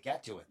gauntlet to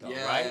get to it, though,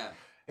 Yeah, right? yeah.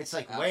 It's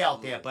like way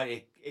out there, but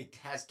it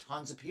has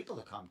tons of people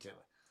to come to it.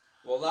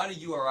 Well, a lot of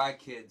URI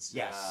kids.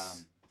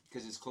 Yes.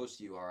 Because it's close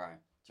to URI.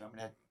 Do you want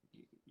me to?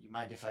 You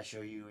mind if I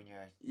show you and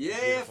your? Yeah,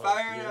 beautiful-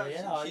 fire it you, up.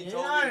 You know, She you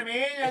told know what me. I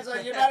mean? It's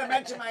like you gotta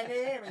mention my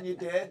name, and you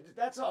did.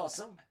 That's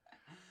awesome.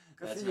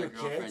 Good That's for my you,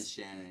 girlfriend kids.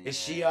 Shannon.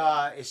 Is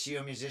yeah. she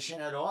a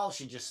musician at all?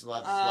 She just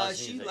loves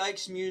She music.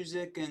 likes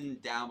music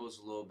and dabbles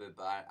a little bit,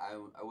 but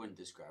I wouldn't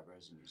describe her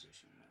as a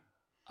musician.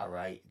 No. All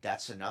right,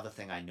 that's another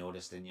thing I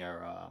noticed in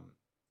your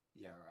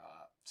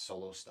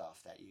solo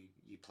stuff, that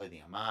you play the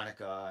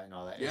harmonica and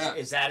all that. Yeah.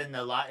 Is that in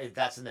the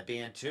that's in the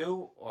band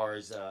too, or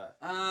is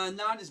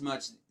Not as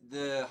much.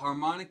 The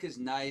harmonica's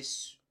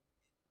nice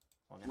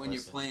when you're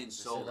listen. playing This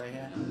is solo. right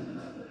here?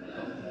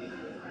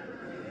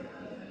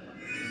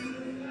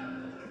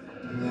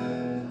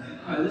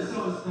 This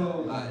song's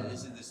called.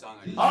 This is the song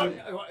I used.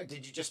 Oh,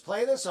 did you just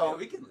play this? Yeah, Or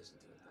we can listen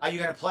to it. are you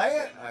gonna play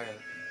it? All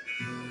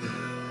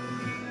right.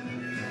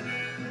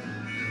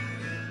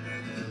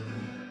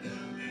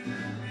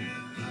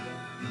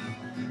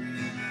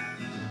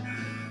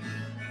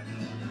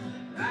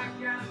 I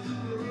got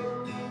to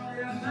roll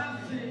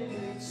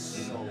nothing.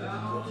 So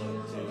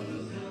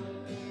good,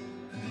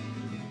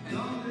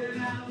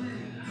 Something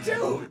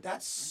dude,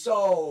 that's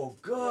so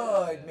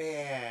good,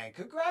 man.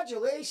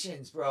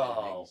 Congratulations, bro.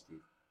 Thanks, dude.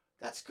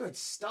 That's good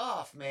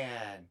stuff,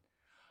 man.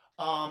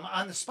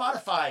 On the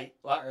Spotify,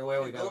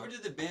 where we Go go? over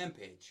to the band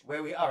page.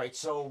 All right,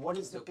 so what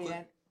is the So click-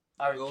 band?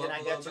 All right, go can up I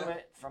a get little to bit.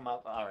 it from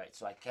up? All right,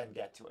 so I can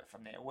get to it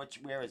from there.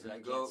 Where is it? I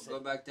And can't see. go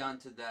back down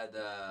to that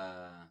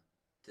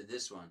to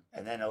this one,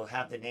 And then it'll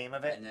have the name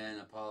of it. and then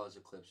Apollo's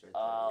Eclipse right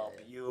there. Oh,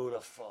 yeah,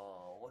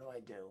 beautiful. What do I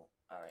do?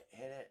 All right,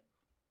 hit it.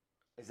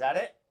 Is that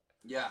it?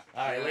 yeah.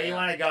 All right, yeah, where you yeah.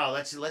 want to go?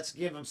 Let's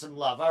give him some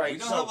love. All right, We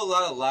don't so have a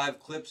lot of live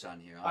clips on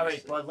here. all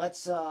right, Honestly. but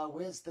let's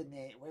where's the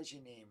name? Where's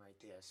your name right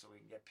there so we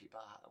can get people?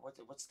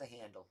 What's the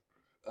handle?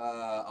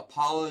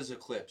 Apollo's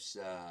Eclipse.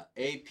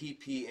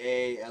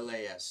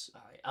 APPALAS.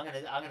 All right,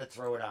 I'm gonna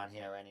throw it on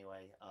here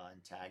anyway,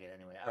 and tag it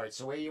anyway. All right,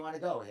 so where you want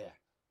to go here?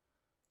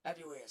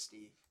 Everywhere,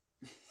 Steve.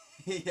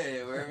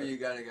 yeah, wherever you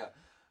gotta go.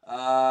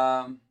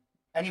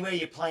 Anyway,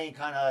 you're playing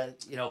kind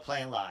of,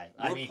 playing live.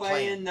 We're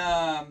playing.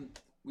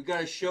 We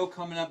got a show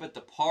coming up at the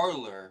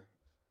Parlor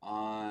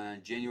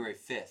on January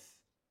 5th.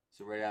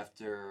 So right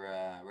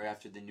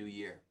after the new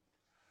year,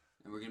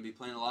 and we're gonna be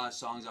playing a lot of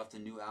songs off the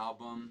new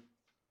album.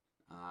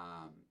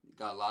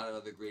 Got a lot of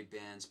other great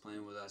bands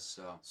playing with us.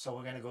 So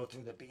we're gonna go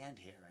through the band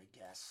here, I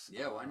guess.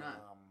 Yeah, why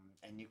not?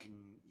 And you can,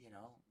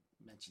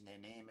 mention their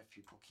name if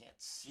people can't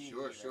see.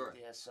 Sure, right sure.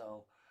 There.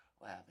 So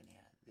what happened here?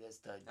 There's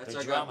That's the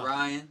our guy drummer.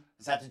 Brian.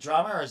 Is that the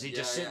drummer, or is he Yeah,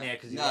 just sitting yeah. there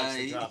because he No, likes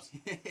the drums?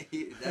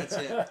 That's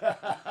it.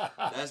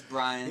 That's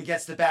Brian. He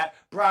gets the bat.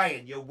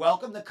 Brian, you're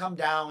welcome to come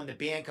down when the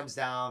band comes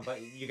down,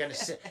 but you're gonna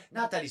sit.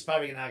 Not that he's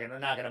probably not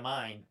gonna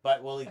mind,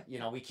 but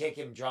we can't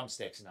give him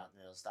drumsticks or nothing.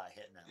 He'll start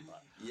hitting them.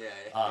 But Yeah.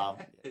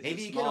 It's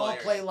maybe a you can small all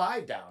area. play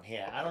live down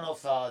here. I don't know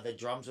if the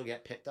drums will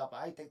get picked up.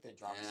 I think the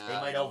drums they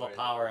might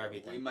overpower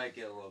everything. We might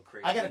get a little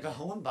crazy. I got a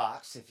cajon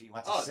box if you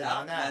want to sit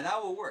on that. Man,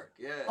 that will work.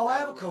 Yeah. Oh, I that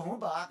have a will work. cajon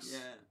box. Yeah.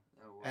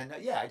 That will work. And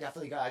I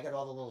definitely I got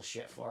all the little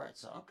shit for it.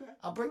 So Okay.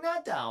 I'll bring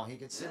that down. He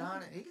can sit Yeah.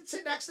 on it. He can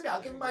sit next to me.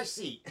 I'll give him my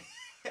seat.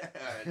 All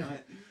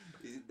right.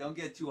 Don't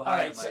get too All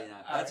high. right, so-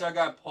 That's all our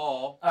guy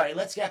Paul. All right,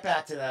 let's get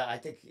back to the. I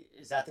think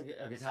is that the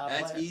guitar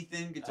That's player?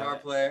 Ethan, guitar All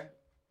right. player.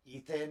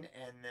 Ethan,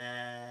 and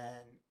then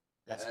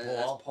that's Paul.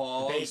 That's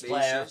Paul, the bass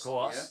player, of bassist,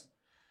 course.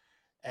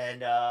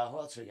 And who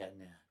else we got in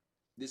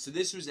there? So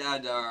this was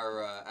at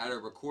our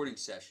recording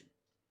session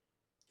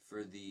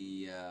for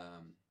the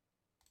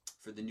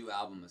new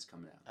album that's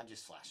coming out. I'm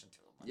just flashing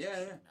through a bunch Yeah, of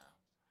shit yeah. now.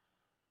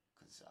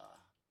 Because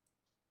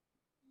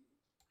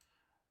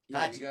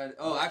Yeah, God, you got.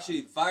 Oh,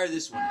 actually, fire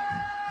this one.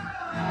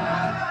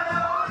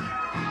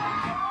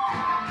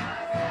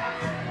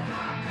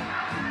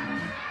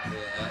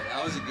 Yeah,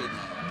 that was a good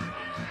night.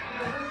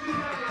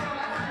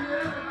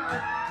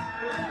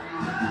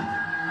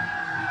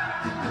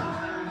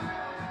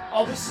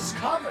 Oh, this is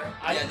cover.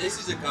 Yeah, this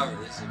is a cover.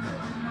 This is a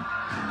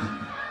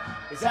cover.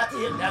 Is that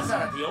that's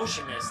not at the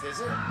Ocean Mist, is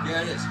it?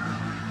 Yeah, it is.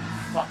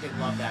 Fucking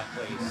love that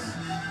place.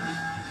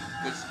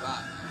 Good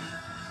spot.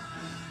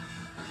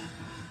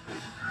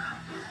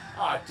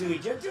 Oh,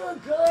 dude, you're doing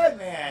good,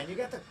 man. You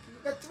got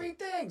 3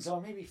 things,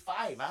 or maybe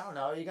 5. I don't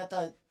know. You got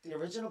the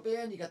original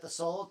band, you got the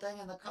solo thing,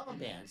 and the cover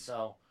band.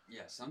 So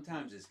Yeah,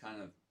 sometimes it's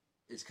kind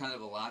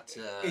of a lot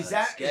to is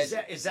that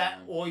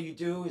schedule, all you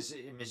do? Is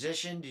a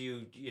musician? Do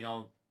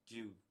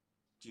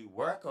you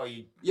work, or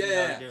you? Yeah, you know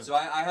yeah. what you do? So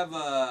I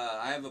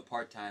have a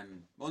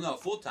part-time,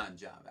 full-time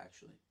job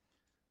actually,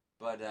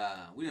 but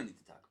we don't need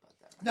to talk about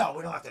that. No,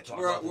 we don't have to talk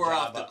about the We're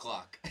job, off the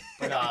clock.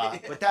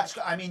 But that's.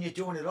 I mean, you're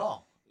doing it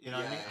all. You know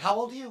what I mean? Yeah. How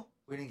old are you?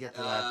 We didn't get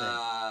to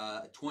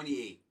that thing.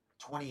 28.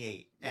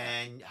 28. Yeah.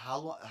 And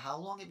how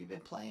long have you been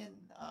playing?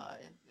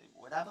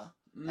 Whatever.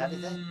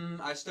 Everything.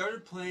 I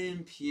started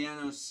playing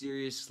piano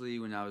seriously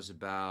when I was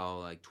about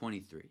like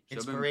 23. So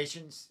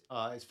Inspirations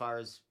as far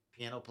as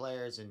piano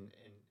players and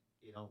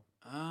you know.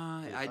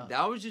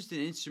 that was just an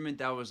instrument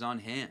that was on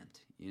hand,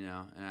 you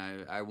know,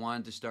 and I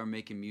wanted to start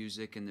making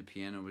music, and the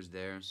piano was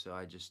there, so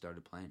I just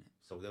started playing it.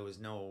 So there was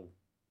no,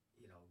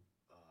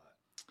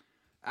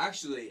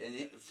 Actually,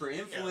 for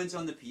influence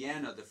on the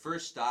piano, the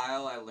first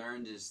style I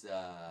learned is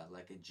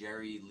like a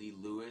Jerry Lee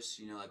Lewis,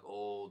 you know, like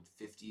old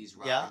 50s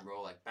rock and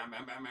roll, like bam,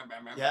 bam, bam, bam,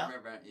 bam, bam,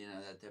 bam, bam, you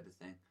know, that type of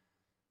thing.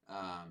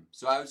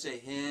 So I would say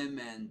him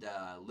and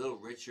Little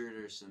Richard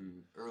are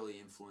some early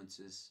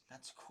influences.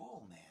 That's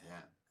cool, man.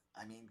 Yeah.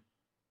 I mean,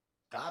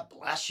 God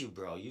bless you,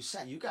 bro.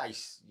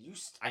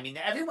 I mean,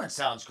 everyone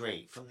sounds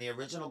great, from the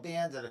original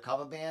band to the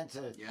cover band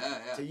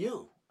to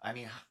you. I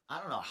mean, I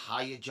don't know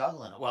how you're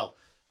juggling it. Well,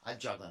 I'm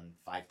juggling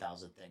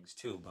 5,000 things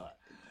too, but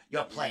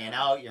you're playing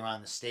out, you're on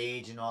the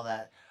stage and all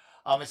that.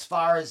 As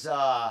far as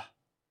I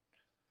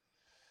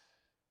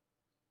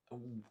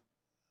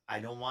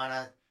don't want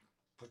to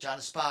put you on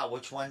the spot.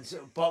 Which ones?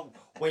 But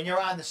when you're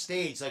on the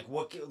stage,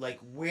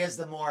 where's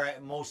the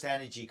most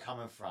energy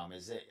coming from?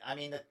 Is it? I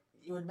mean,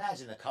 you would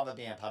imagine the cover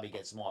band probably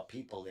gets more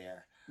people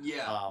there.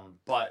 Yeah.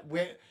 But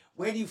where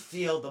do you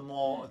feel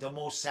the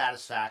most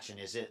satisfaction?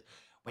 Is it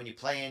when you're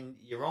playing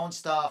your own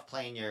stuff,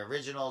 playing your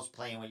originals,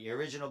 playing with your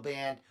original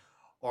band,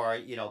 or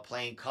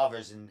playing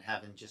covers and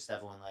having just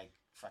everyone like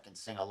fucking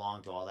sing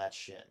along to all that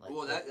shit?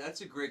 Well,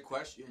 that's a great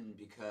question,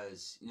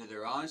 because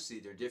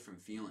they're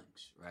different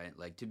feelings, right?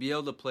 Like, to be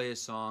able to play a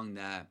song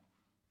that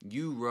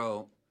you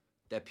wrote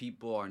that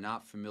people are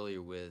not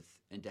familiar with,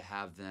 and to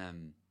have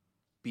them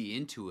be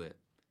into it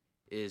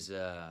is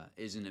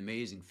an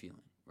amazing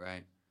feeling,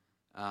 right?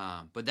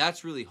 But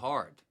that's really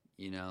hard,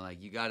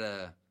 like, you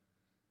gotta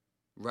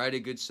write a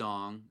good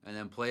song and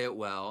then play it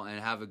well and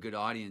have a good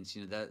audience.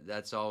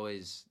 That's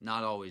always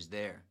not always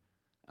there.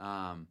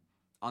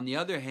 On the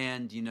other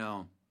hand,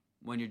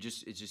 when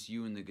it's just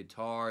you and the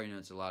guitar,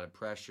 it's a lot of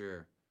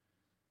pressure,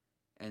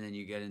 and then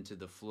you get into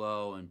the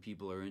flow and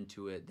people are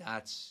into it.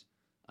 That's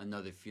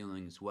another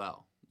feeling as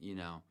well,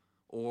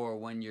 Or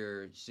when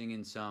you're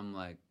singing some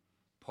like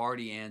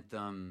party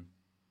anthem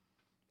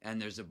and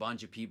there's a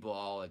bunch of people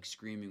all like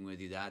screaming with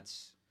you.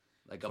 That's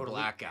like a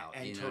blackout.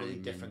 And totally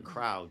different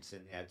crowds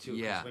in there too.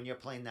 Yeah. Because when you're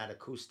playing that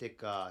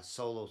acoustic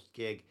solo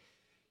gig,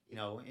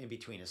 in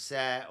between a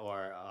set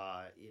or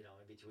in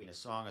between a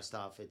song or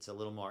stuff, it's a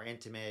little more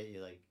intimate.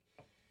 You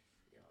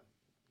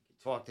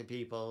talk to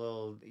people a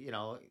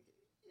little,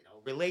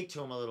 relate to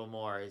them a little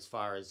more as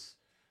far as.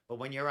 But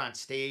when you're on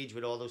stage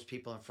with all those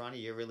people in front of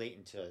you, you're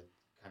relating to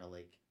kind of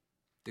like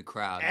the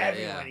crowd.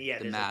 Everyone, the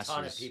there's masses, a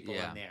ton of people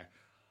in there.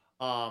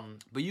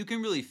 But you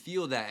can really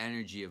feel that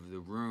energy of the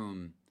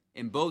room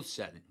in both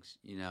settings.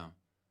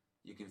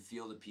 You can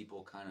feel the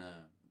people kind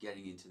of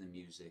getting into the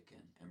music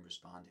and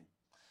responding.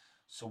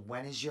 So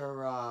when is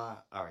your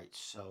all right,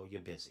 so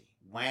you're busy.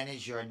 When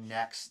is your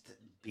next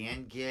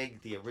band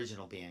gig, the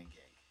original band gig?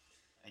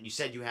 And you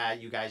said you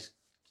guys,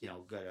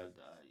 got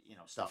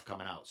stuff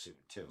coming out soon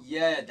too.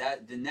 Yeah,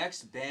 the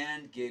next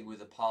band gig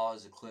with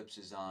Apollo's Eclipse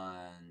is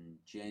on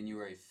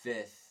January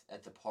 5th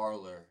at the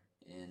Parlor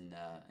in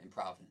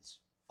Providence.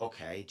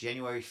 Okay,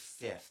 January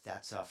 5th.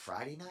 That's a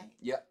Friday night?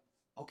 Yep.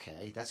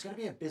 Okay, that's going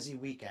to be a busy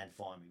weekend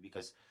for me,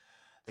 because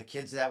the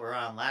kids that were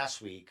on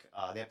last week,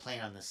 they're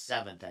playing on the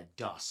 7th at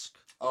dusk.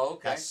 Oh,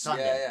 okay. That's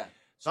Sunday. Yeah.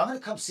 So I'm going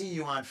to come see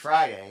you on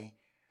Friday.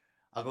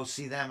 I'll go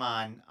see them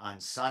on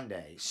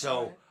Sunday.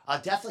 So right. I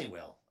definitely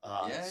will.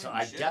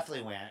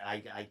 Definitely will.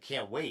 I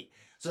can't wait.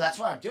 So that's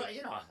what I'm doing.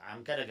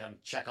 I'm going to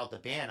check out the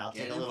band. I'll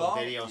take a little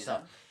video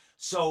stuff.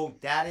 So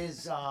that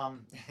is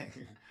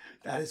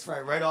that is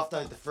right off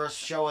the first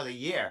show of the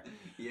year.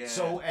 Yeah.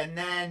 So, and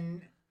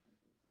then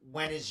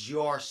when is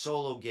your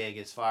solo gig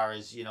as far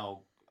as,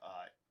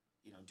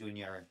 doing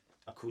your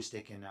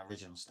acoustic and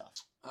original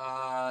stuff?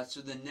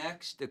 So the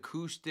next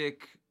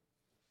acoustic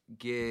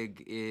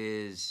gig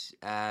is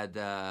at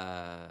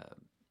the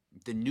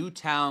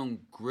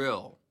Newtown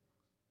Grill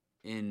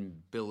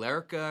in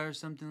Billerica or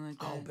something like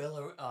that.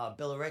 Oh,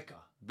 Billerica.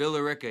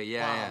 Billerica,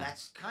 yeah.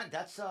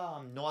 That's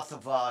north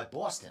of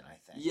Boston, I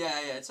think. Yeah,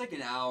 it's like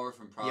an hour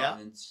from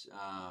Providence.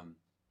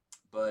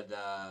 But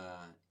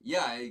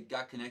yeah, I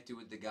got connected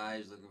with the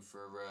guys looking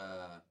for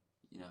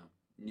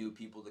new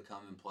people to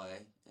come and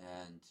play,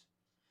 and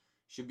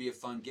should be a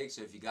fun gig.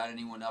 So if you got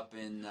anyone up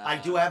in, I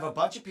do have a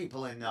bunch of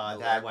people in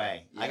that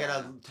way. Yeah. I got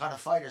a ton of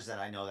fighters that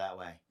I know that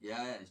way.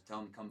 Yeah, just tell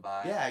them to come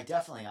by. Yeah,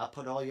 definitely. I'll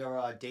put all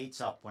your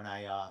dates up when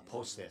I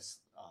post this.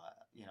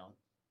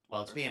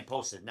 Well, it's being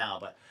posted now,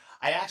 but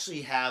I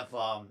actually have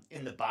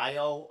in the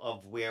bio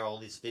of where all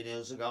these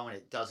videos are going,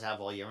 it does have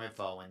all your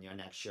info and your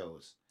next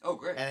shows. Oh,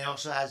 great. And it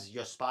also has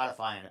your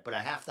Spotify in it, but I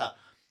have to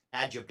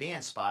add your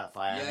band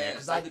Spotify in there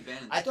because the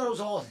band. I thought it was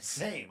all the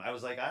same. I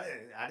was like,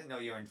 I didn't know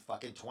you were in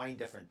fucking 20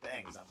 different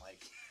things. I'm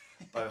like,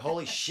 but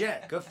holy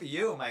shit, good for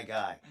you, my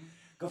guy.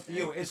 Good for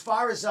you. As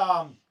far as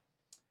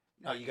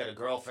you got a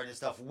girlfriend and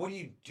stuff. What do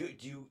you do?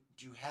 Do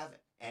you have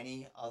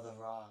any other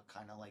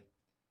kind of like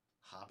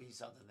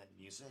hobbies other than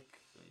music?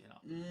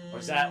 Or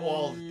is that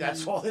all?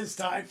 That's all there's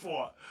time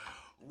for.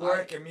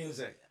 Work and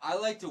music. I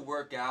like to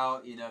work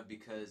out,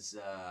 because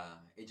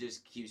it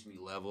just keeps me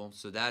level.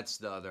 So that's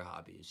the other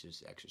hobby. It's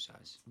just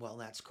exercise. Well,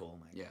 that's cool,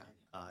 man. Yeah.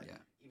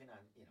 Even on,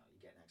 you're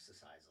getting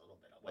exercise a little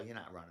bit. Well, you're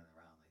not running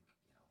around like,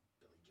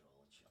 Billy Joel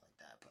and shit like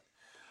that, but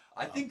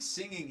I think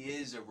singing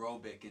is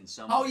aerobic in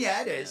some Oh ways.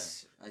 yeah, it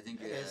is. I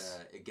think it is.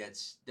 It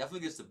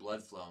definitely gets the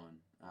blood flowing.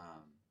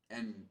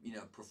 And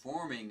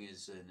performing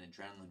is an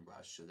adrenaline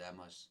rush, so that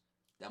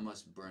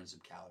must burn some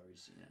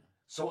calories,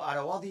 So out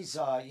of all these,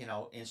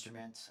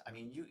 instruments, I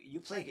mean,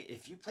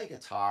 if you play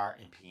guitar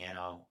and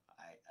piano,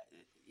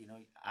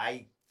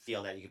 I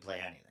feel that you can play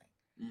anything.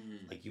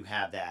 Mm-hmm. Like you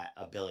have that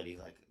ability.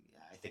 Like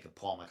I think of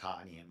Paul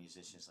McCartney and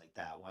musicians like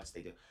that. Once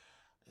they do,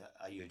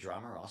 are you a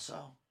drummer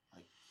also?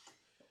 Like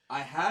I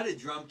had a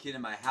drum kit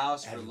in my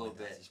house for a little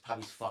bit. He's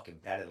probably fucking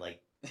better,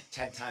 like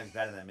 10 times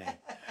better than me.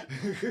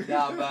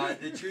 No,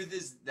 but the truth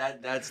is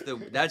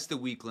that's the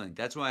weak link.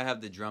 That's why I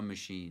have the drum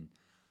machine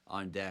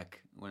on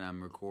deck when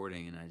I'm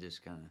recording, and I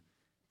just kind of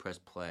press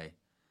play.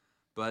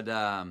 But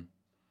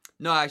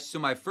so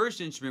my first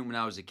instrument when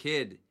I was a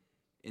kid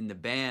in the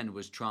band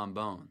was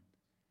trombone,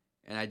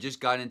 and I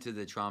just got into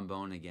the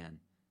trombone again.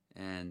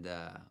 And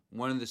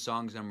one of the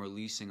songs I'm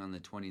releasing on the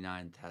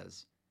 29th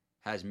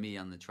has me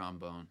on the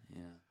trombone.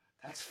 Yeah,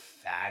 that's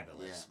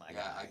fabulous, my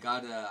guy.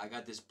 I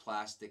got this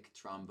plastic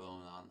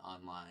trombone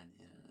online,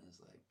 and I was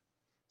like,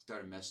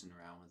 started messing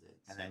around with it.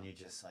 And then you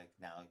just like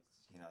now,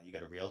 you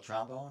got a real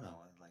trombone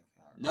or like.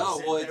 No,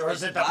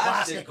 is it the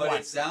plastic but one?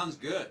 it sounds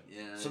good.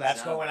 So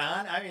that's going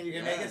on? I mean, you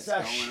can make it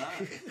sound... going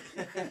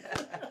on.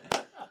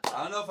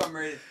 I don't know if I'm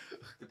ready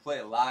to play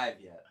it live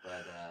yet,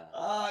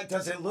 but...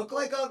 does it look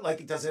like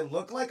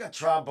a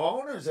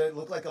trombone, or does it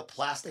look like a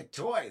plastic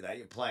toy that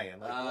you're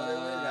playing? Like,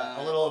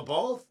 a little of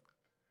both?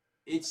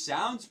 It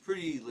sounds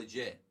pretty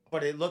legit.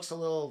 But it looks a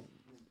little...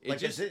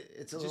 it's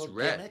a little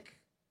red. gimmick?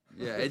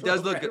 Yeah, it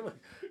does look...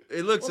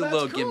 It looks a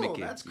little gimmicky.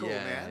 That's cool,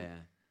 man. Yeah.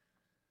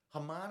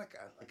 Harmonica.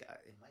 Like,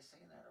 am I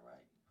saying that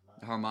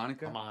right?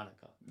 Harmonica?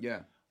 Harmonica. Yeah.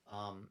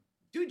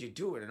 Dude, you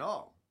do it at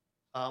all.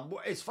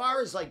 As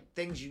far as like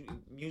things,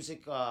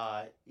 music,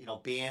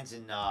 bands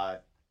and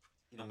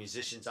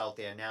musicians out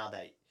there now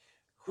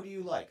who do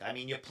you like? I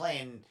mean, you're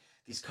playing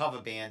these cover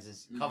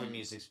bands and cover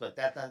music, but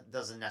that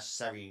doesn't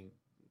necessarily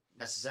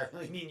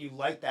mean you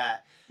like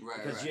that,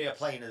 because you're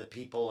playing to the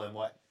people and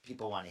what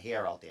people want to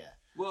hear out there.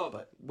 Well,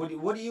 but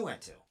what are you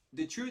into?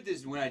 The truth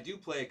is, when I do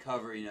play a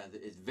cover,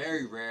 it's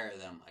very rare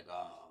that I'm like,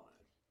 oh,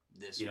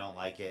 this. You don't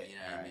like it. You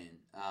know what I mean?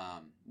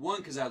 One,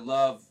 because I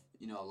love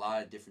a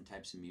lot of different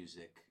types of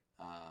music.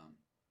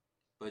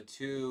 But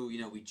two,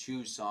 we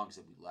choose songs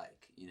that we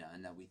like,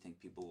 and that we think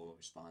people will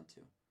respond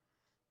to.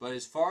 But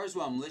as far as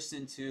what I'm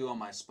listening to on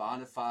my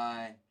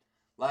Spotify, a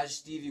lot of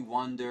Stevie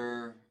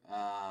Wonder.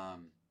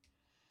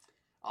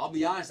 I'll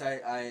be honest,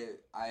 I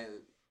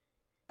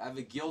have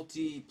a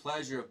guilty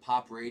pleasure of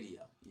pop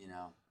radio,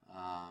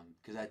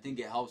 because I think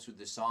it helps with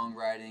the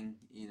songwriting,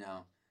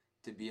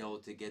 to be able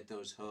to get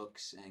those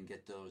hooks and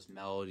get those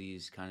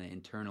melodies kind of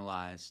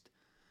internalized.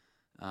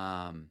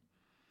 And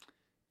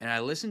I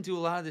listen to a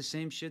lot of the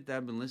same shit that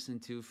I've been listening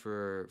to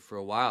for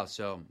a while,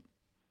 so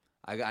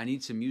I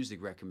need some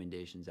music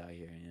recommendations out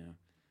here,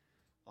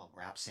 Oh,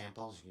 rap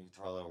samples? You can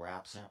throw a little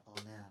rap sample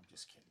in there? I'm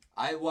just kidding.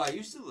 I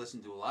used to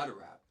listen to a lot of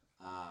rap.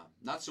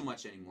 Not so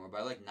much anymore,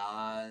 but I like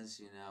Nas,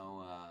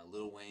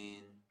 Lil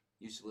Wayne.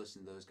 Used to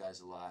listen to those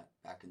guys a lot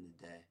back in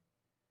the day.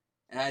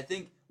 And I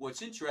think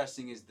what's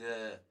interesting is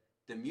the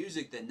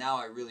music that now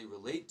I really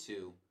relate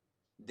to,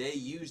 they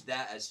use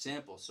that as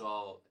samples. So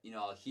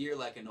I'll hear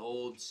like an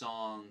old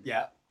song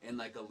and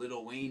like a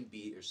Lil Wayne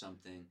beat or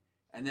something.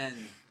 And then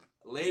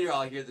later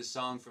I'll hear the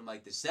song from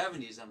like the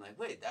 70s. I'm like,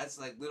 wait, that's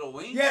like Lil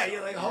Wayne. Yeah,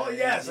 you're like, oh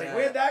yeah, it's like,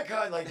 where'd that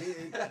come? Like,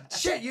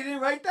 shit, you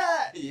didn't write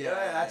that. Yeah,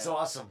 that's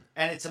awesome.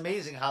 And it's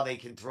amazing how they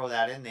can throw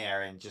that in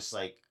there and just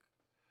like,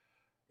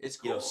 it's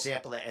cool.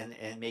 Sample it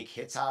and make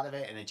hits out of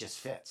it, and it just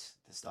fits.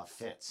 The stuff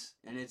fits.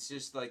 And it's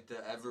just like the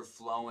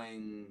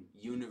ever-flowing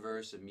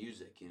universe of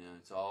music,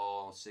 it's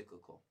all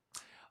cyclical.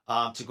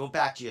 To go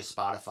back to your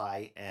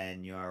Spotify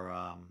and your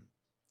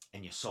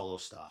solo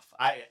stuff,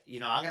 I'm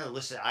gonna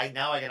listen. I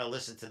gotta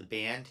listen to the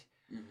band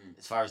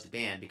as far as the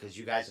band, because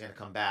you guys are going to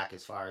come back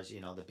as far as,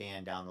 the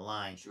band down the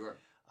line. Sure.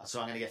 So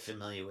I'm going to get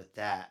familiar with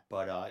that.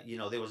 But,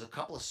 there was a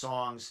couple of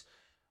songs.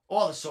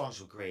 All the songs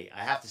were great.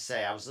 I have to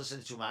say, I was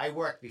listening to them. I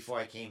worked before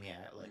I came here.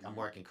 Like, I'm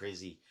working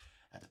crazy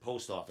at the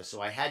post office. So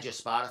I had your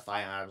Spotify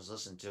and I was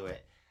listening to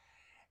it.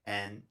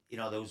 And,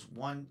 there was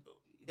one,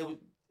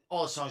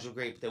 all the songs were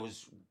great, but there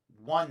was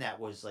one that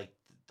was like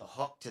the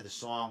hook to the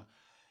song.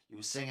 You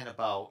were singing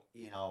about,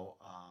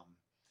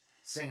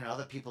 singing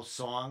other people's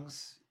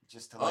songs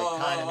just to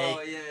like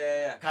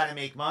kind of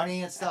make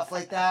money and stuff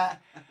like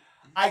that.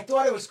 I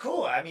thought it was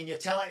cool. I mean,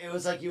 it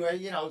was like you were,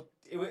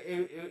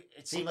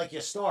 it seemed like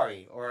your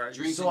story or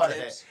Drinks sort and of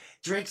tips.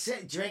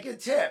 it. Drinking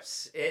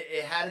tips.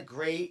 It had a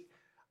great.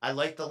 I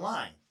liked the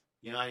line.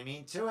 You know what I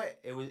mean? To it.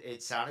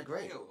 It sounded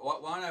great. Yeah,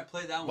 why don't I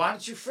play that one? Why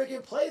don't you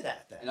friggin' play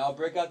that then? And I'll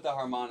break out the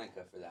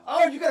harmonica for that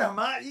one. Oh, you got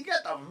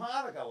the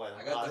harmonica with it.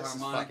 I got the this harmonica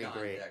is on fucking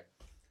great. deck.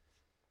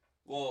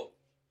 Well,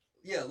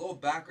 yeah, a little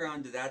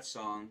background to that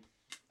song.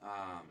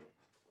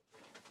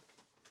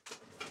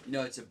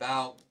 It's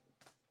about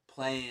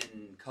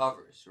playing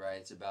covers, right?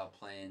 It's about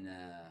playing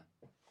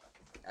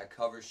at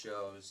cover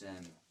shows.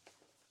 And,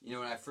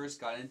 when I first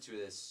got into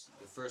this,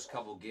 the first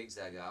couple gigs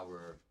I got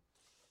were,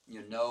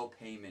 no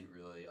payment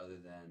really other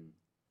than,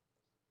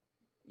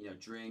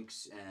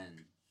 drinks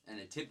and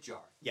a tip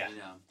jar. Yeah.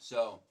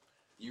 So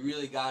you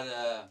really got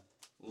to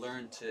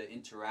learn to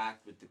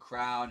interact with the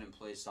crowd and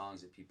play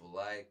songs that people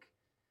like.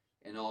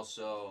 And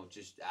also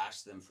just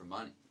ask them for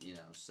money,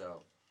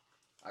 So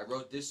I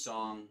wrote this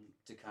song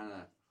to kind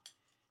of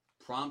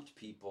prompt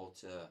people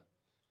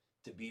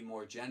to be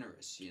more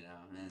generous,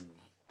 and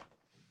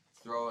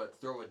throw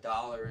a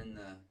dollar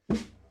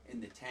in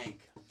the tank.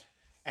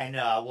 And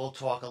we'll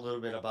talk a little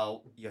bit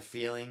about your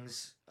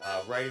feelings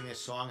writing this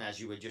song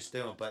as you were just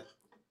doing. But,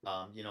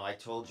 I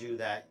told you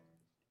that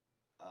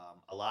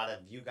a lot of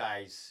you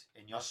guys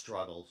in your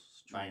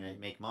struggles trying to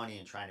make money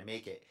and trying to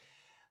make it,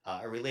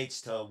 it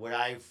relates to what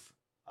I've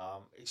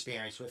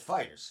experienced with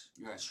fighters,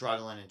 Right.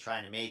 struggling and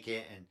trying to make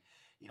it and,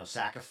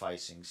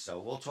 sacrificing.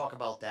 So we'll talk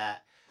about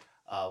that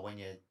when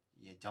you're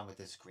done with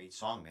this great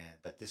song, man.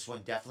 But this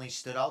one definitely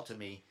stood out to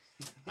me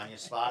on your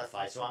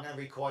Spotify. So I'm going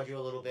to record you a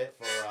little bit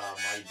for while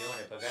you're doing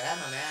it. But go ahead,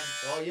 my man.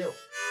 It's all you.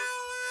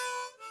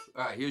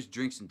 All right, here's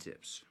Drinks and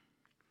Tips.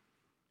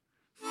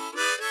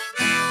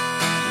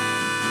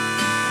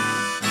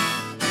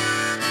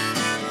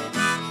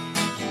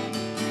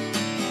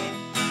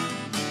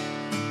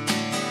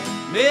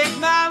 Make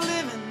my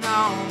living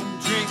on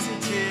drinks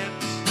and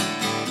tips,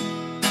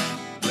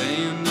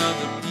 playing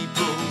other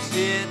people's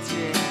hits,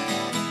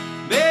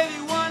 yeah.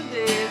 Maybe one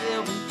day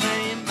they'll be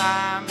playing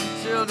mine,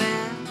 but till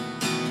then,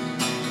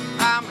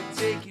 I'ma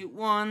take it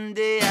one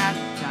day at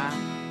a time.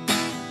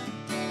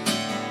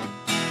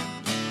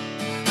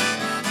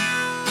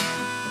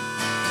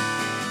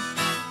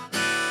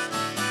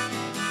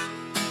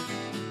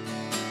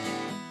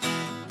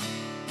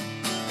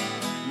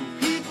 When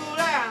people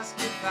ask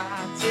if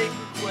I take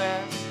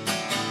requests,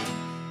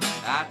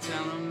 I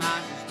tell them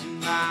I just do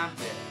my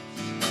best.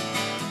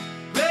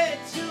 Play a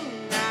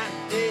tune that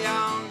they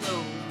all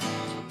know.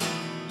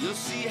 You'll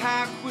see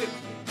how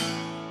quickly the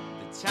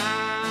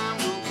time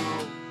will go.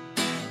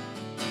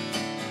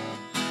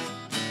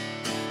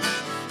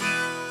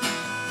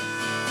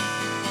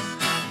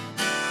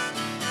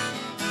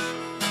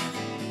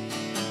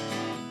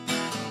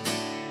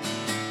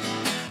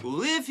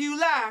 Well, if you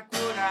like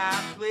what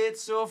I've played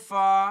so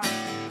far,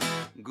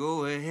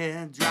 go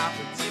ahead, drop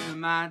a tip in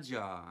my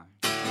jar.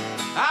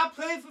 I'll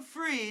play for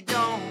free,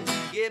 don't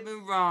get me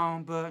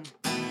wrong, but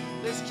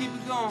let's keep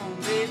it going,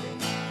 baby.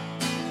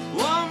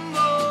 One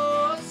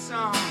more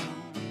song.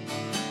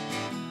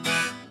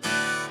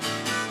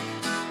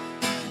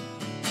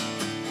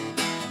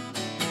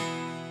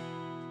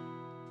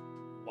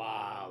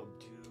 Wow,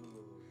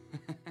 dude.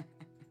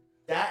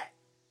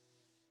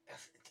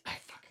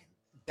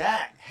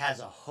 That has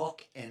a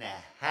hook and a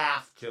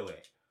half to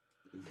it.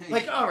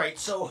 Like, all right,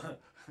 so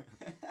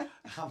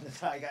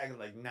I got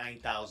like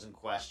 9,000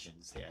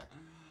 questions there.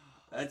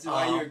 That's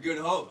why you're a good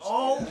host.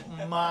 Oh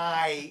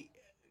my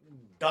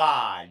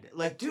God.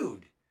 Like,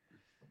 dude.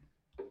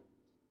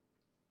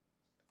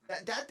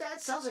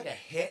 That sounds like a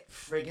hit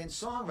friggin'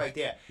 song right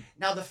there.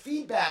 Now, the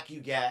feedback you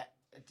get,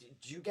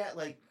 do you get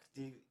like,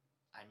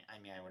 I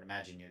mean, I would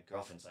imagine your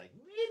girlfriend's like,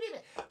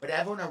 but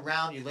everyone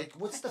around you, like,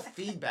 what's the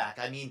feedback?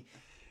 I mean,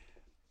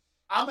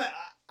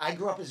 I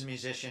grew up as a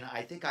musician.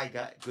 I think I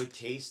got good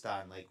taste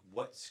on like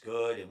what's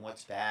good and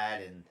what's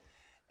bad,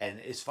 and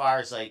as far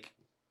as like,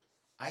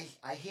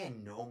 I hear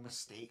no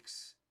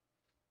mistakes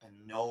and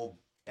no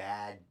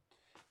bad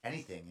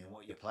anything in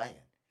what you're playing.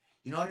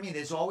 You know what I mean?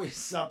 There's always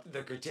something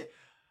to critique.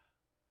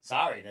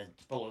 Sorry to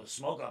blow the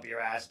smoke up your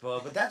ass,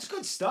 but that's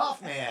good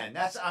stuff, man.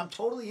 I'm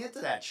totally into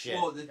that shit.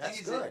 Well, the that's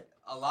thing good. is,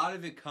 a lot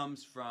of it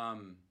comes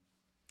from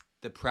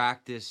the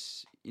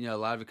practice. A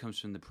lot of it comes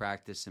from the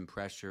practice and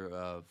pressure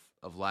of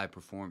live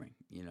performing.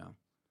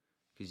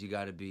 Because you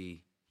got to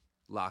be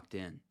locked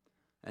in,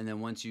 and then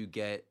once you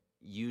get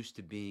used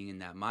to being in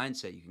that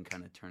mindset, you can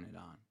kind of turn it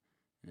on,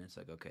 and it's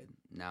like, okay,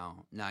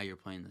 now you're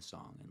playing the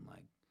song, and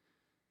like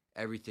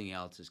everything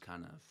else is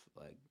kind of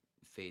like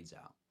fades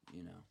out,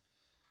 you know.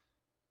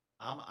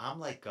 I'm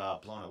like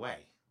blown away,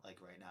 like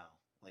right now,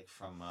 like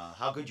from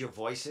how good your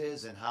voice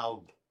is and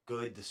how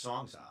good the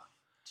songs are.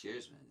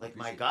 Cheers, man. Like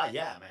my Appreciate God,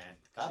 yeah, man.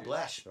 God Cheers.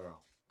 bless you, bro.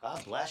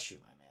 God bless you,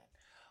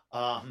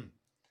 my man.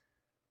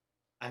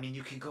 I mean,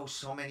 you can go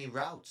so many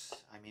routes.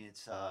 I mean,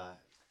 it's Well,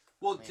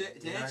 I mean, to you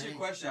know what answer I your mean?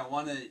 question, I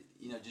want to,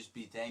 just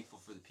be thankful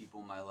for the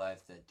people in my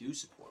life that do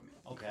support me.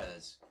 Okay.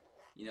 Because,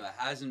 it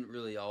hasn't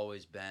really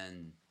always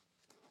been.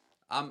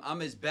 I'm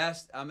his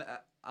best.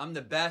 I'm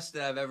the best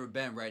that I've ever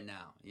been right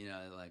now.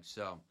 Like,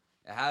 so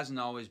it hasn't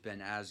always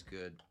been as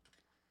good.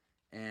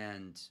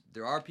 And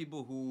there are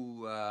people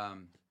who,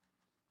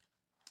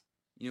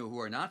 who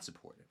are not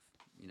supportive.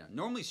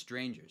 Normally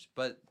strangers.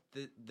 But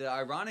the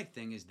ironic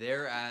thing is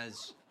they're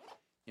as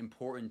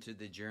important to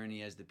the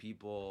journey as the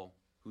people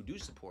who do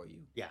support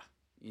you. Yeah.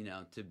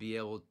 To be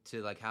able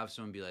to like have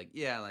someone be like,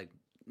 yeah, like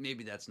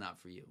maybe that's not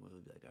for you.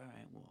 We'll be like, all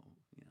right, well,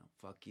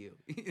 fuck you.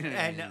 You know what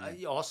I And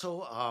mean?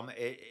 also,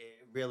 it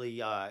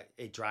really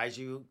it drives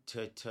you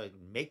to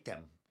make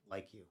them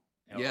like you,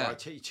 Yeah. or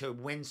to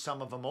win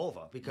some of them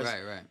over because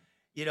Right.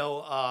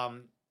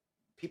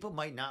 People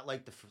might not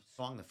like the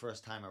song the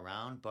first time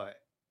around,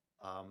 but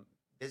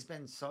there's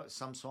been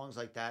some songs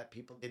like that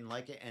people didn't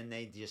like it and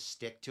they just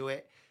stick to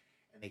it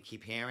and they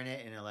keep hearing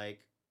it and they're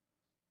like,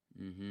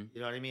 Mm-hmm. you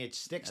know what I mean? It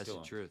sticks That's to the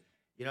them. truth.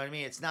 You know what I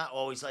mean? It's not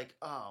always like,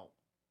 oh,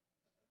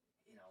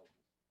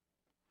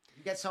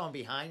 you get someone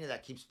behind you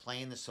that keeps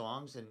playing the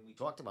songs, and we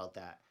talked about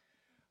that.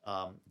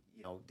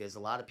 There's a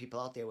lot of people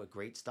out there with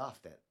great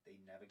stuff that they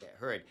never get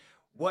heard.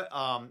 What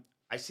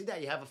I see that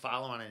you have a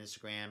following on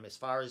Instagram. As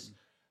far as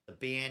the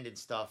band and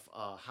stuff,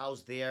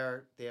 how's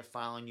their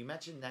following? You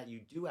mentioned that you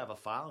do have a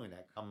following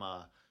that come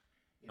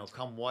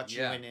watch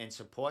you Yeah. and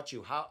support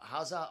you.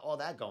 How's all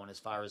that going as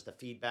far as the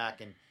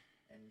feedback and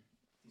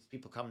these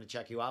people coming to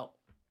check you out?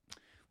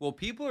 Well,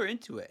 people are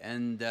into it,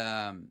 and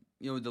the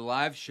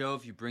live show.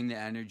 If you bring the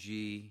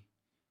energy,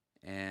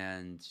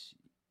 and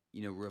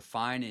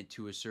refine it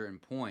to a certain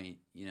point,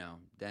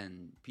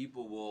 then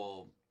people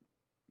will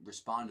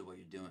respond to what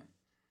you're doing.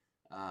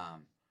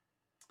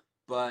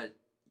 But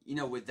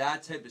with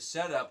that type of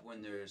setup,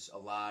 when there's a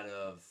lot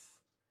of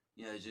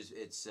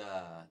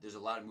there's a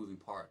lot of moving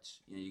parts.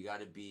 You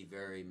got to be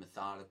very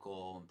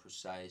methodical and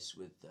precise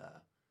with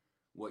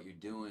what you're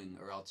doing,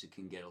 or else it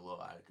can get a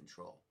little out of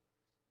control.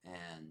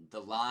 And the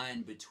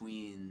line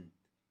between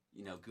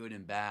good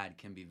and bad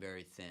can be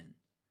very thin,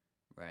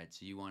 right?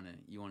 So you want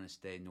to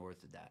stay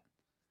north of that.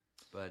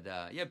 But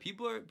yeah,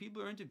 people are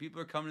into it.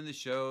 People are coming to the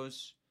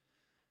shows.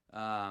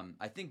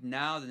 I think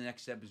now the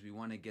next step is we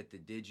want to get the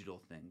digital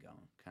thing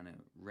going, kind of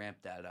ramp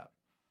that up.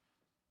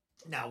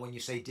 Now, when you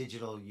say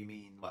digital, you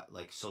mean what?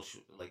 Like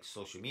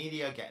social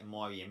media, getting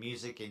more of your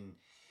music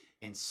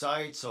in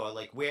sites, or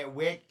like where?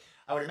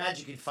 I would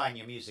imagine you can find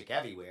your music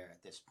everywhere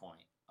at this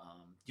point.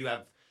 Do you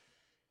have,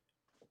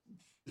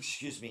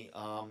 excuse me,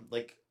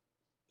 like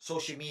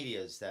social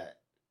medias that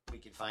we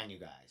can find you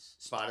guys?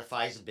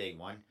 Spotify's a big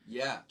one.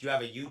 Yeah. Do you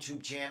have a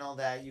YouTube channel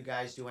that you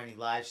guys do any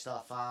live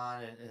stuff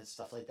on and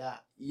stuff like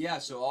that? Yeah.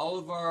 So all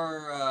of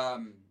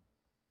our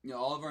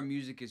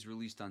music is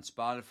released on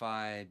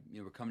Spotify.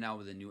 We're coming out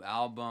with a new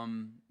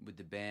album with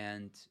the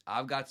band.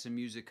 I've got some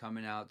music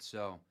coming out.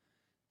 So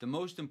the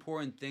most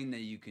important thing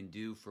that you can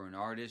do for an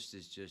artist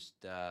is just,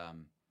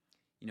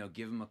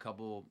 give them a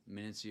couple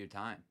minutes of your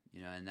time,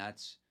 and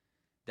that's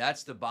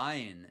the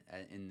buy-in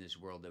in this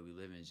world that we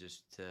live in, is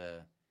just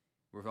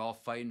we're all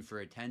fighting for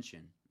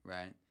attention,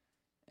 right?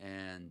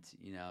 And,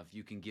 if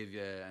you can give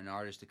an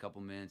artist a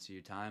couple minutes of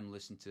your time,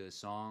 listen to a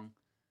song,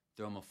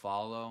 throw them a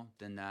follow,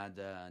 then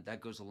that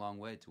goes a long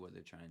way to what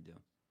they're trying to do.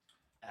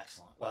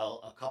 Excellent.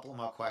 Well, a couple of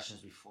more questions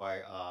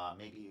before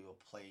maybe you'll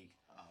play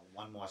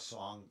one more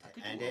song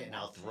to end it, and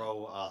I'll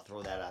throw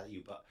that at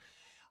you. But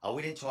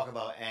we didn't talk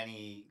about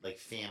any like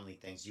family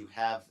things. Do you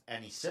have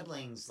any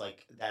siblings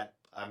like that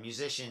are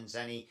musicians?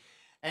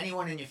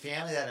 Anyone in your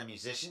family that are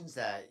musicians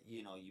that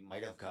you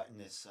might have gotten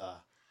this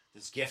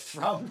gift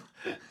from?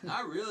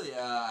 Not really.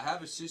 I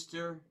have a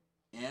sister,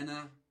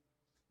 Anna.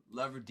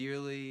 Love her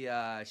dearly.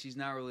 She's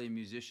not really a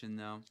musician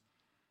though.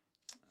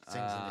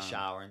 Sings in the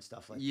shower and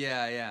stuff like that.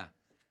 Yeah.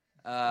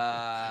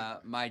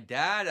 My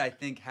dad, I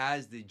think,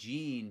 has the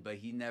gene, but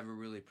he never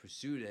really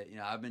pursued it.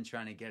 I've been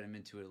trying to get him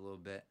into it a little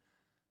bit.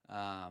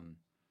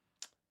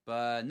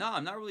 But no,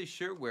 I'm not really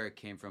sure where it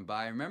came from. But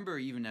I remember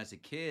even as a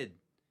kid,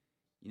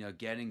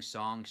 getting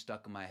songs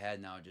stuck in my head,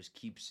 and I would just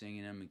keep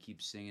singing them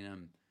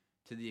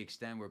to the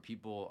extent where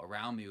people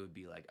around me would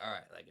be like, all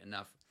right, like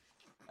enough.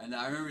 And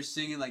I remember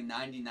singing like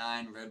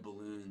 99 Red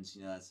Balloons,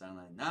 that song,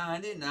 like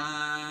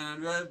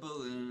 99 Red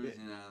Balloons,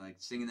 like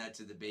singing that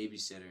to the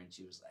babysitter, and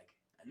she was like,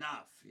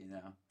 enough,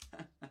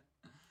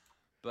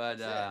 But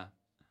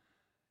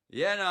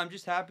yeah, no, I'm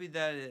just happy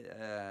that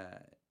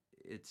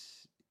it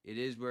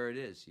is where it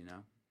is,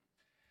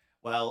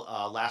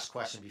 Well, last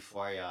question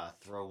before I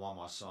throw one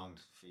more song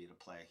for you to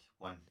play.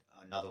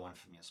 Another one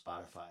from your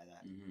Spotify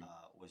that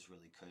was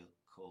really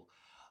cool.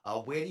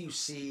 Where do you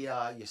see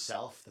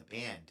yourself, the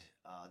band,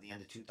 the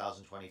end of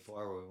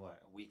 2024, or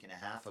what, a week and a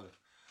half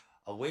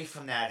away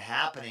from that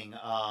happening?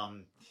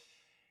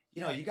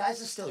 You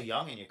guys are still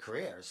young in your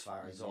career as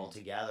far as all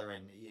together,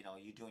 and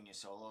you doing your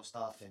solo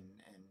stuff and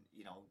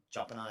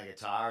jumping on a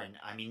guitar, and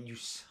I mean, you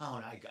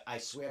sound. I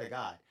swear to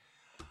God.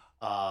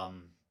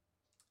 Um,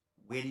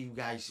 where do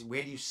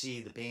you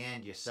see the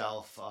band,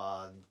 yourself,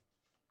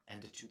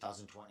 end of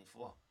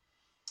 2024?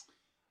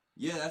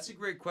 Yeah, that's a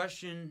great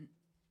question.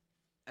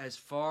 As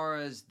far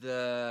as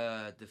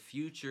the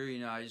future,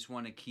 I just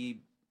want to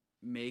keep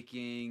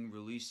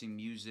releasing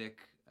music.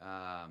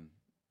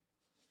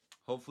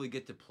 Hopefully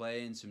get to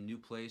play in some new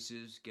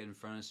places, get in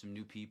front of some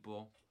new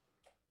people.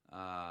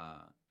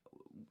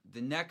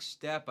 The next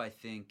step, I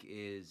think,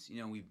 is,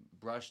 we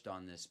brushed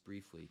on this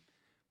briefly,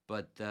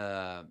 but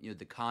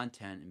the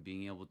content and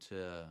being able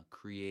to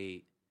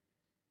create,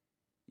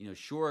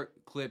 short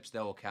clips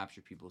that will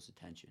capture people's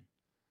attention.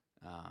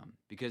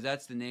 Because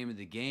that's the name of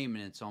the game,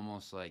 and it's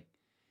almost like,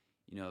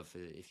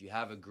 if you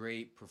have a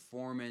great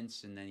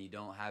performance and then you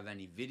don't have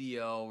any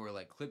video or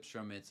like clips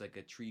from it, it's like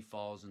a tree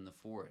falls in the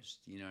forest.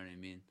 You know what I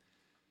mean?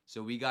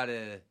 So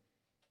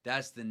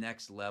that's the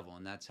next level,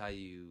 and that's how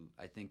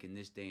I think in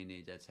this day and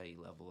age, that's how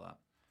you level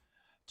up.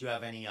 Do you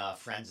have any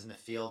friends in the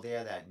field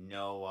there that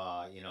know,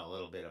 a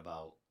little bit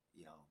about,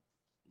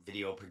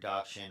 video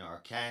production,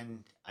 or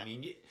I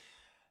mean,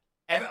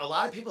 a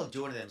lot of people are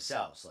doing it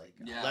themselves. Like,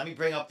 let me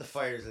bring up the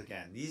fighters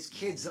again. These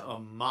kids are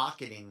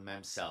marketing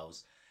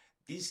themselves.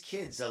 These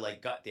kids are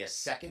like got their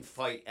second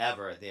fight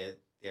ever.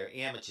 They're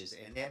amateurs,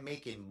 and they're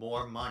making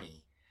more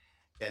money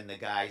than the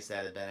guys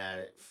that have been at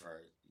it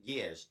for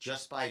years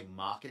just by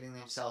marketing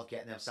themselves,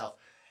 getting themselves,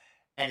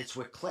 and it's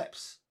with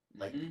clips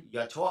like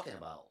you're talking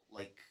about.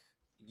 Like,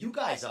 you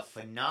guys are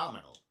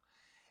phenomenal,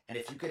 and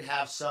if you could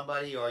have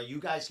somebody, or you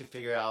guys could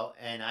figure out,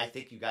 and I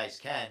think you guys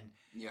can,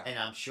 and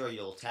I'm sure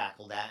you'll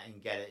tackle that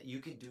and get it. You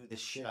can do this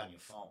shit on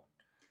your phone.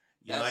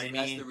 You know what I mean?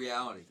 That's the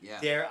reality.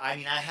 Yeah. I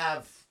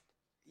have,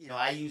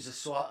 I use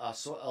a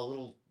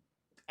little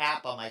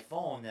app on my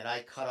phone that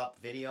I cut up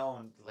video,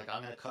 and like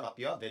I'm gonna cut up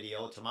your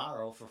video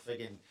tomorrow for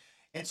friggin'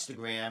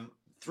 Instagram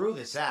through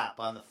this app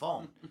on the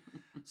phone.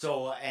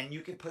 So, and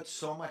you can put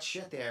so much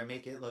shit there and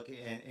make it look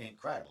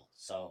incredible.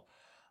 So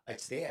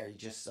it's there. You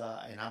just,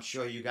 and I'm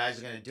sure you guys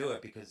are going to do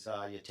it because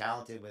you're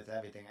talented with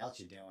everything else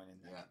you're doing, and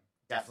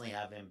definitely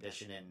have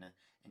ambition and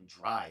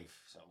drive.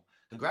 So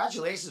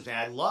congratulations, man.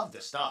 I love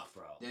the stuff,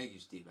 bro. Thank you,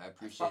 Steve. I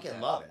appreciate it.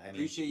 Fucking love it. I mean,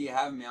 appreciate you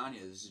having me on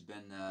here. This has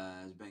been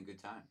a good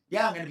time.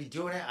 Yeah, I'm going to be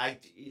doing it.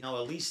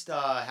 At least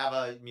have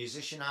a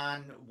musician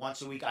on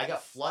once a week. I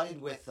got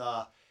flooded with,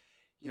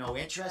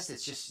 interest.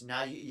 It's just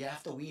now you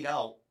have to weed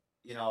out,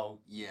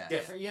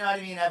 different. You know what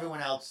I mean?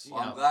 Everyone else. Well,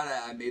 I'm glad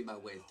I made my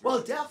way through.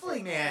 Well,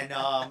 definitely, man.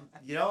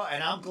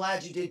 And I'm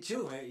glad you did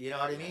too. You know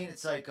what I mean?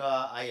 It's like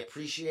I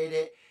appreciate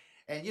it,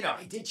 and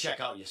I did check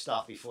out your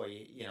stuff before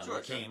you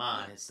came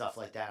on and stuff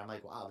like that. I'm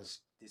like, wow,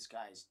 this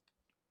guy's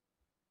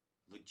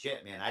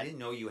legit, man. I didn't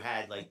know you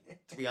had like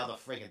 3 other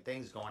friggin'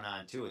 things going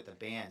on too at the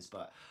bands.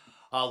 But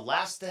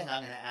last thing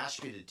I'm gonna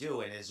ask you to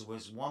do, and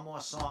was one more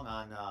song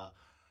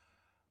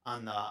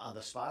on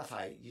the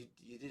Spotify.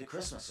 You did a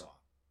Christmas song.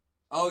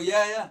 Oh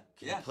yeah.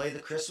 Can you play the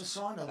Christmas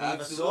song to leave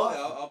Absolutely. us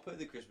off? I'll play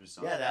the Christmas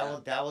song. Yeah,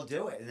 that will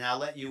do it, and I'll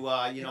let you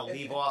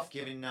leave off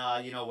giving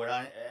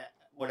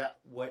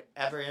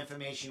whatever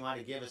information you want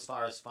to give as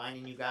far as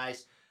finding you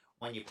guys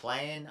when you're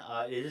playing.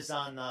 It is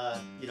on the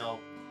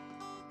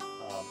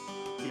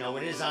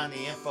it is on the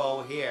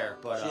info here,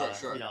 but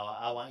sure.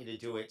 I want you to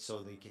do it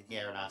so that you can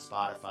hear it on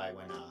Spotify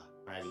when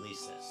I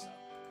release this. So,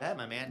 go ahead,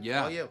 my man. Yeah.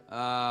 How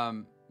are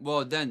you?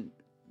 Well then,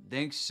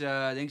 thanks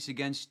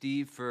again,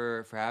 Steve,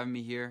 for having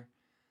me here.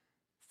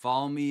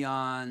 Follow me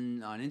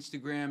on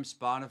Instagram,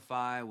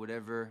 Spotify,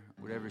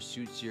 whatever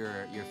suits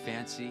your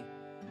fancy.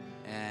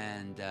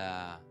 And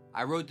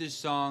I wrote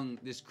this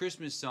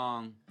Christmas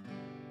song,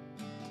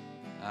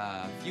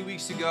 a few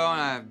weeks ago,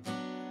 and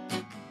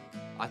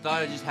I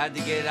thought I just had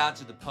to get it out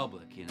to the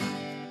public,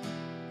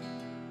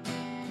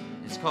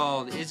 It's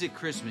called "Is It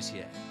Christmas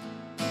Yet?"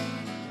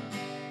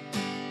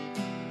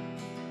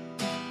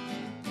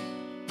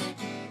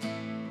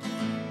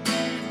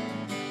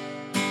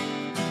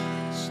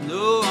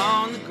 Snow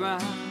on the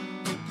ground,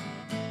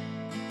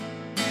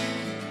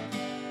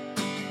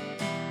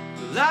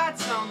 the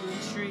lights on the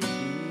tree,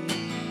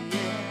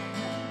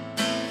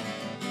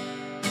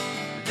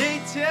 They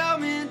tell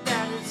me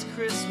that it's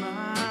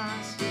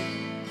Christmas,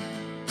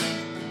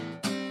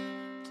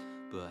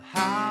 but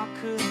how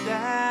could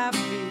that be?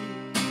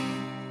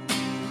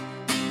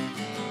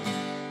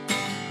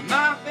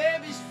 My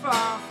baby's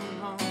far from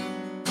home.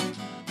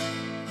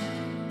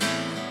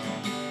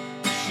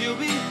 She'll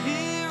be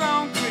here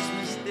on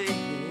Christmas Day.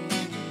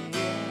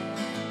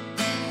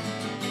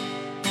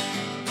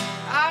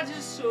 I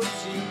just hope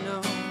she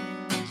knows.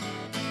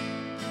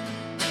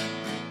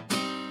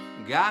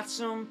 Got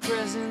some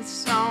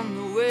presents on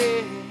the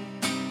way.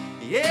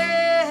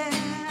 Yeah,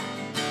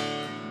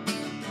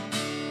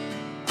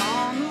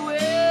 on the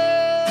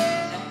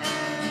way.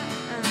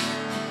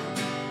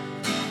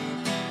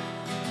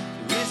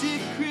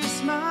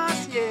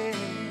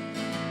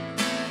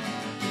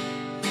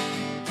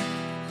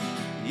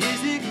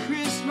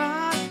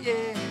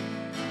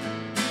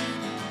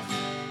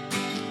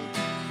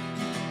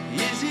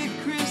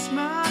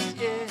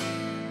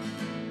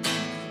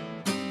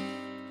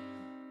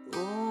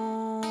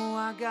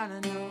 I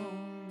gotta know.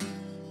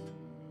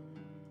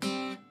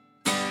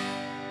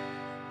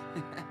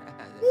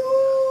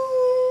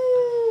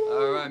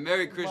 All right,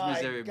 Merry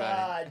Christmas, My everybody.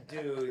 God,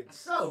 dude,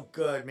 so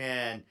good,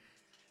 man.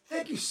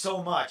 Thank you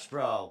so much,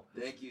 bro.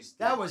 Thank you, Steve.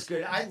 That was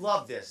good. I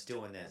love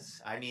doing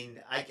this. I mean,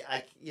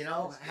 you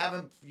know,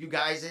 having you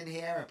guys in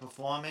here and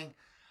performing.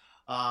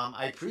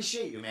 I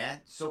appreciate you,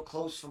 man. So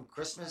close from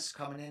Christmas,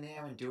 coming in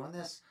here and doing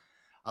this.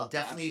 I'll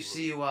definitely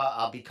see you.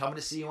 I'll be coming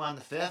to see you on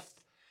the 5th.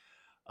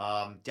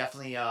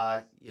 Definitely,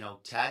 you know,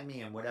 tag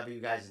me in whatever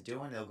you guys are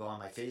doing. They'll go on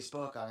my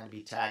Facebook. I'm gonna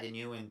be tagging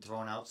you and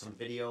throwing out some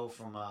video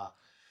from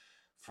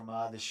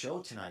the show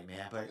tonight,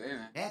 man. But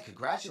man,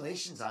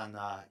 congratulations on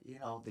you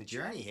know, the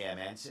journey here,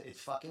 man. It's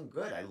fucking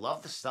good. I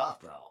love the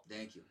stuff, bro.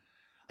 Thank you.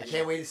 I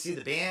can't wait to see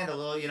the band. A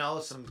little, you know,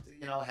 some,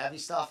 you know, heavy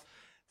stuff.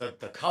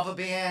 The cover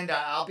band.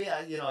 I'll be,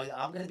 you know,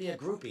 I'm gonna be a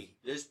groupie.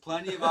 There's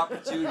plenty of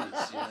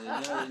opportunities. You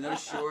know, there's no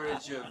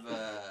shortage of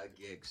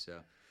gigs. So.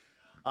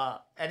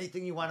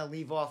 Anything you want to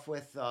leave off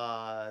with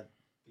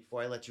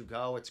before I let you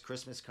go? It's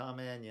Christmas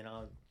coming, you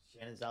know.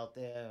 Shannon's out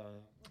there.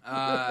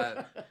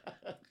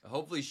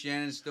 Hopefully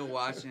Shannon's still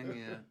watching.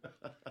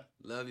 Yeah.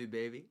 Love you,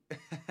 baby.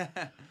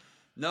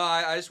 No,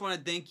 I just want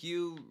to thank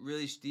you,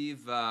 really,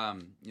 Steve. You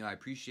know, I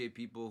appreciate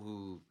people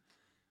who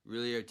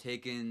really are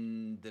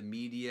taking the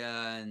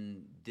media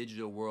and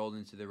digital world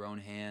into their own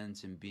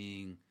hands and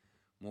being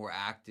more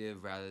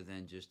active rather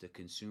than just a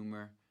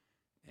consumer.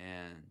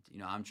 And, you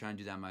know, I'm trying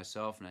to do that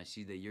myself, and I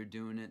see that you're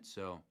doing it.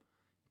 So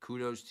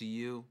kudos to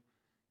you,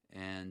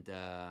 and,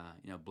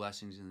 you know,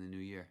 blessings in the new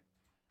year.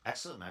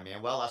 Excellent, my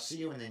man. Well, I'll see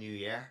you in the new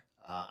year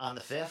on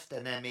the 5th,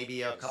 and then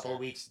maybe a couple of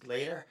weeks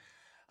later,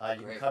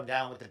 you can come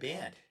down with the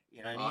band.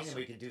 You know what I mean? And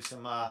we could do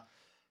some,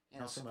 you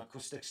know, some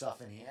acoustic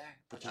stuff in here.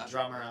 Put your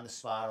drummer on the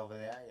spot over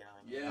there.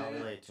 You know, I'll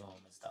relate to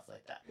him and stuff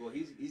like that. Well,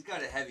 he's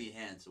got a heavy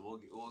hand, so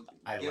we'll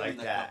I give like him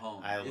the that.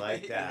 cajon. I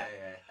like that.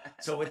 Yeah.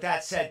 So with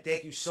that said,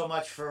 thank you so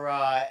much for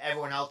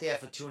everyone out there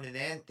for tuning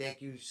in.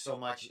 Thank you so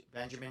much,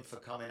 Benjamin, for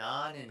coming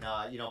on and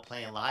you know,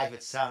 playing live.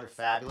 It sounded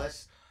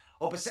fabulous.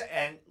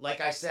 And like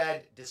I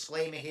said,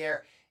 disclaimer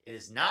here: it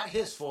is not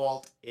his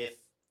fault if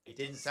it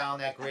didn't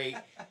sound that great.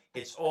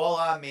 It's all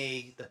on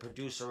me, the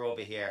producer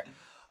over here.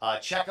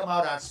 Check him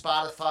out on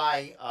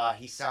Spotify.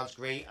 He sounds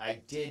great. I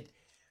did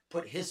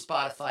put his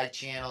Spotify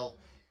channel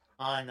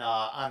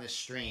on the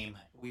stream.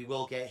 We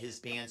will get his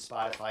band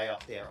Spotify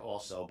up there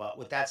also. But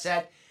with that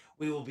said,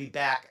 we will be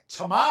back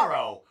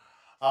tomorrow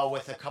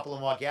with a couple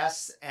of more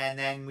guests. And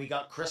then we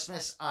got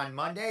Christmas on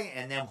Monday.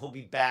 And then we'll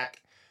be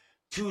back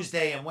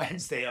Tuesday and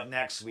Wednesday of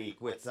next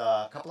week with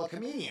a couple of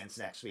comedians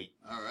next week.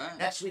 All right.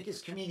 Next week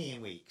is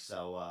comedian week.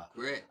 So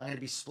Great. I'm going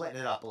to be splitting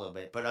it up a little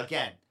bit. But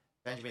again,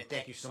 Benjamin,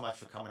 thank you so much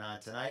for coming on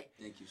tonight.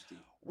 Thank you, Steve.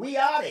 We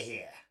out of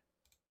here.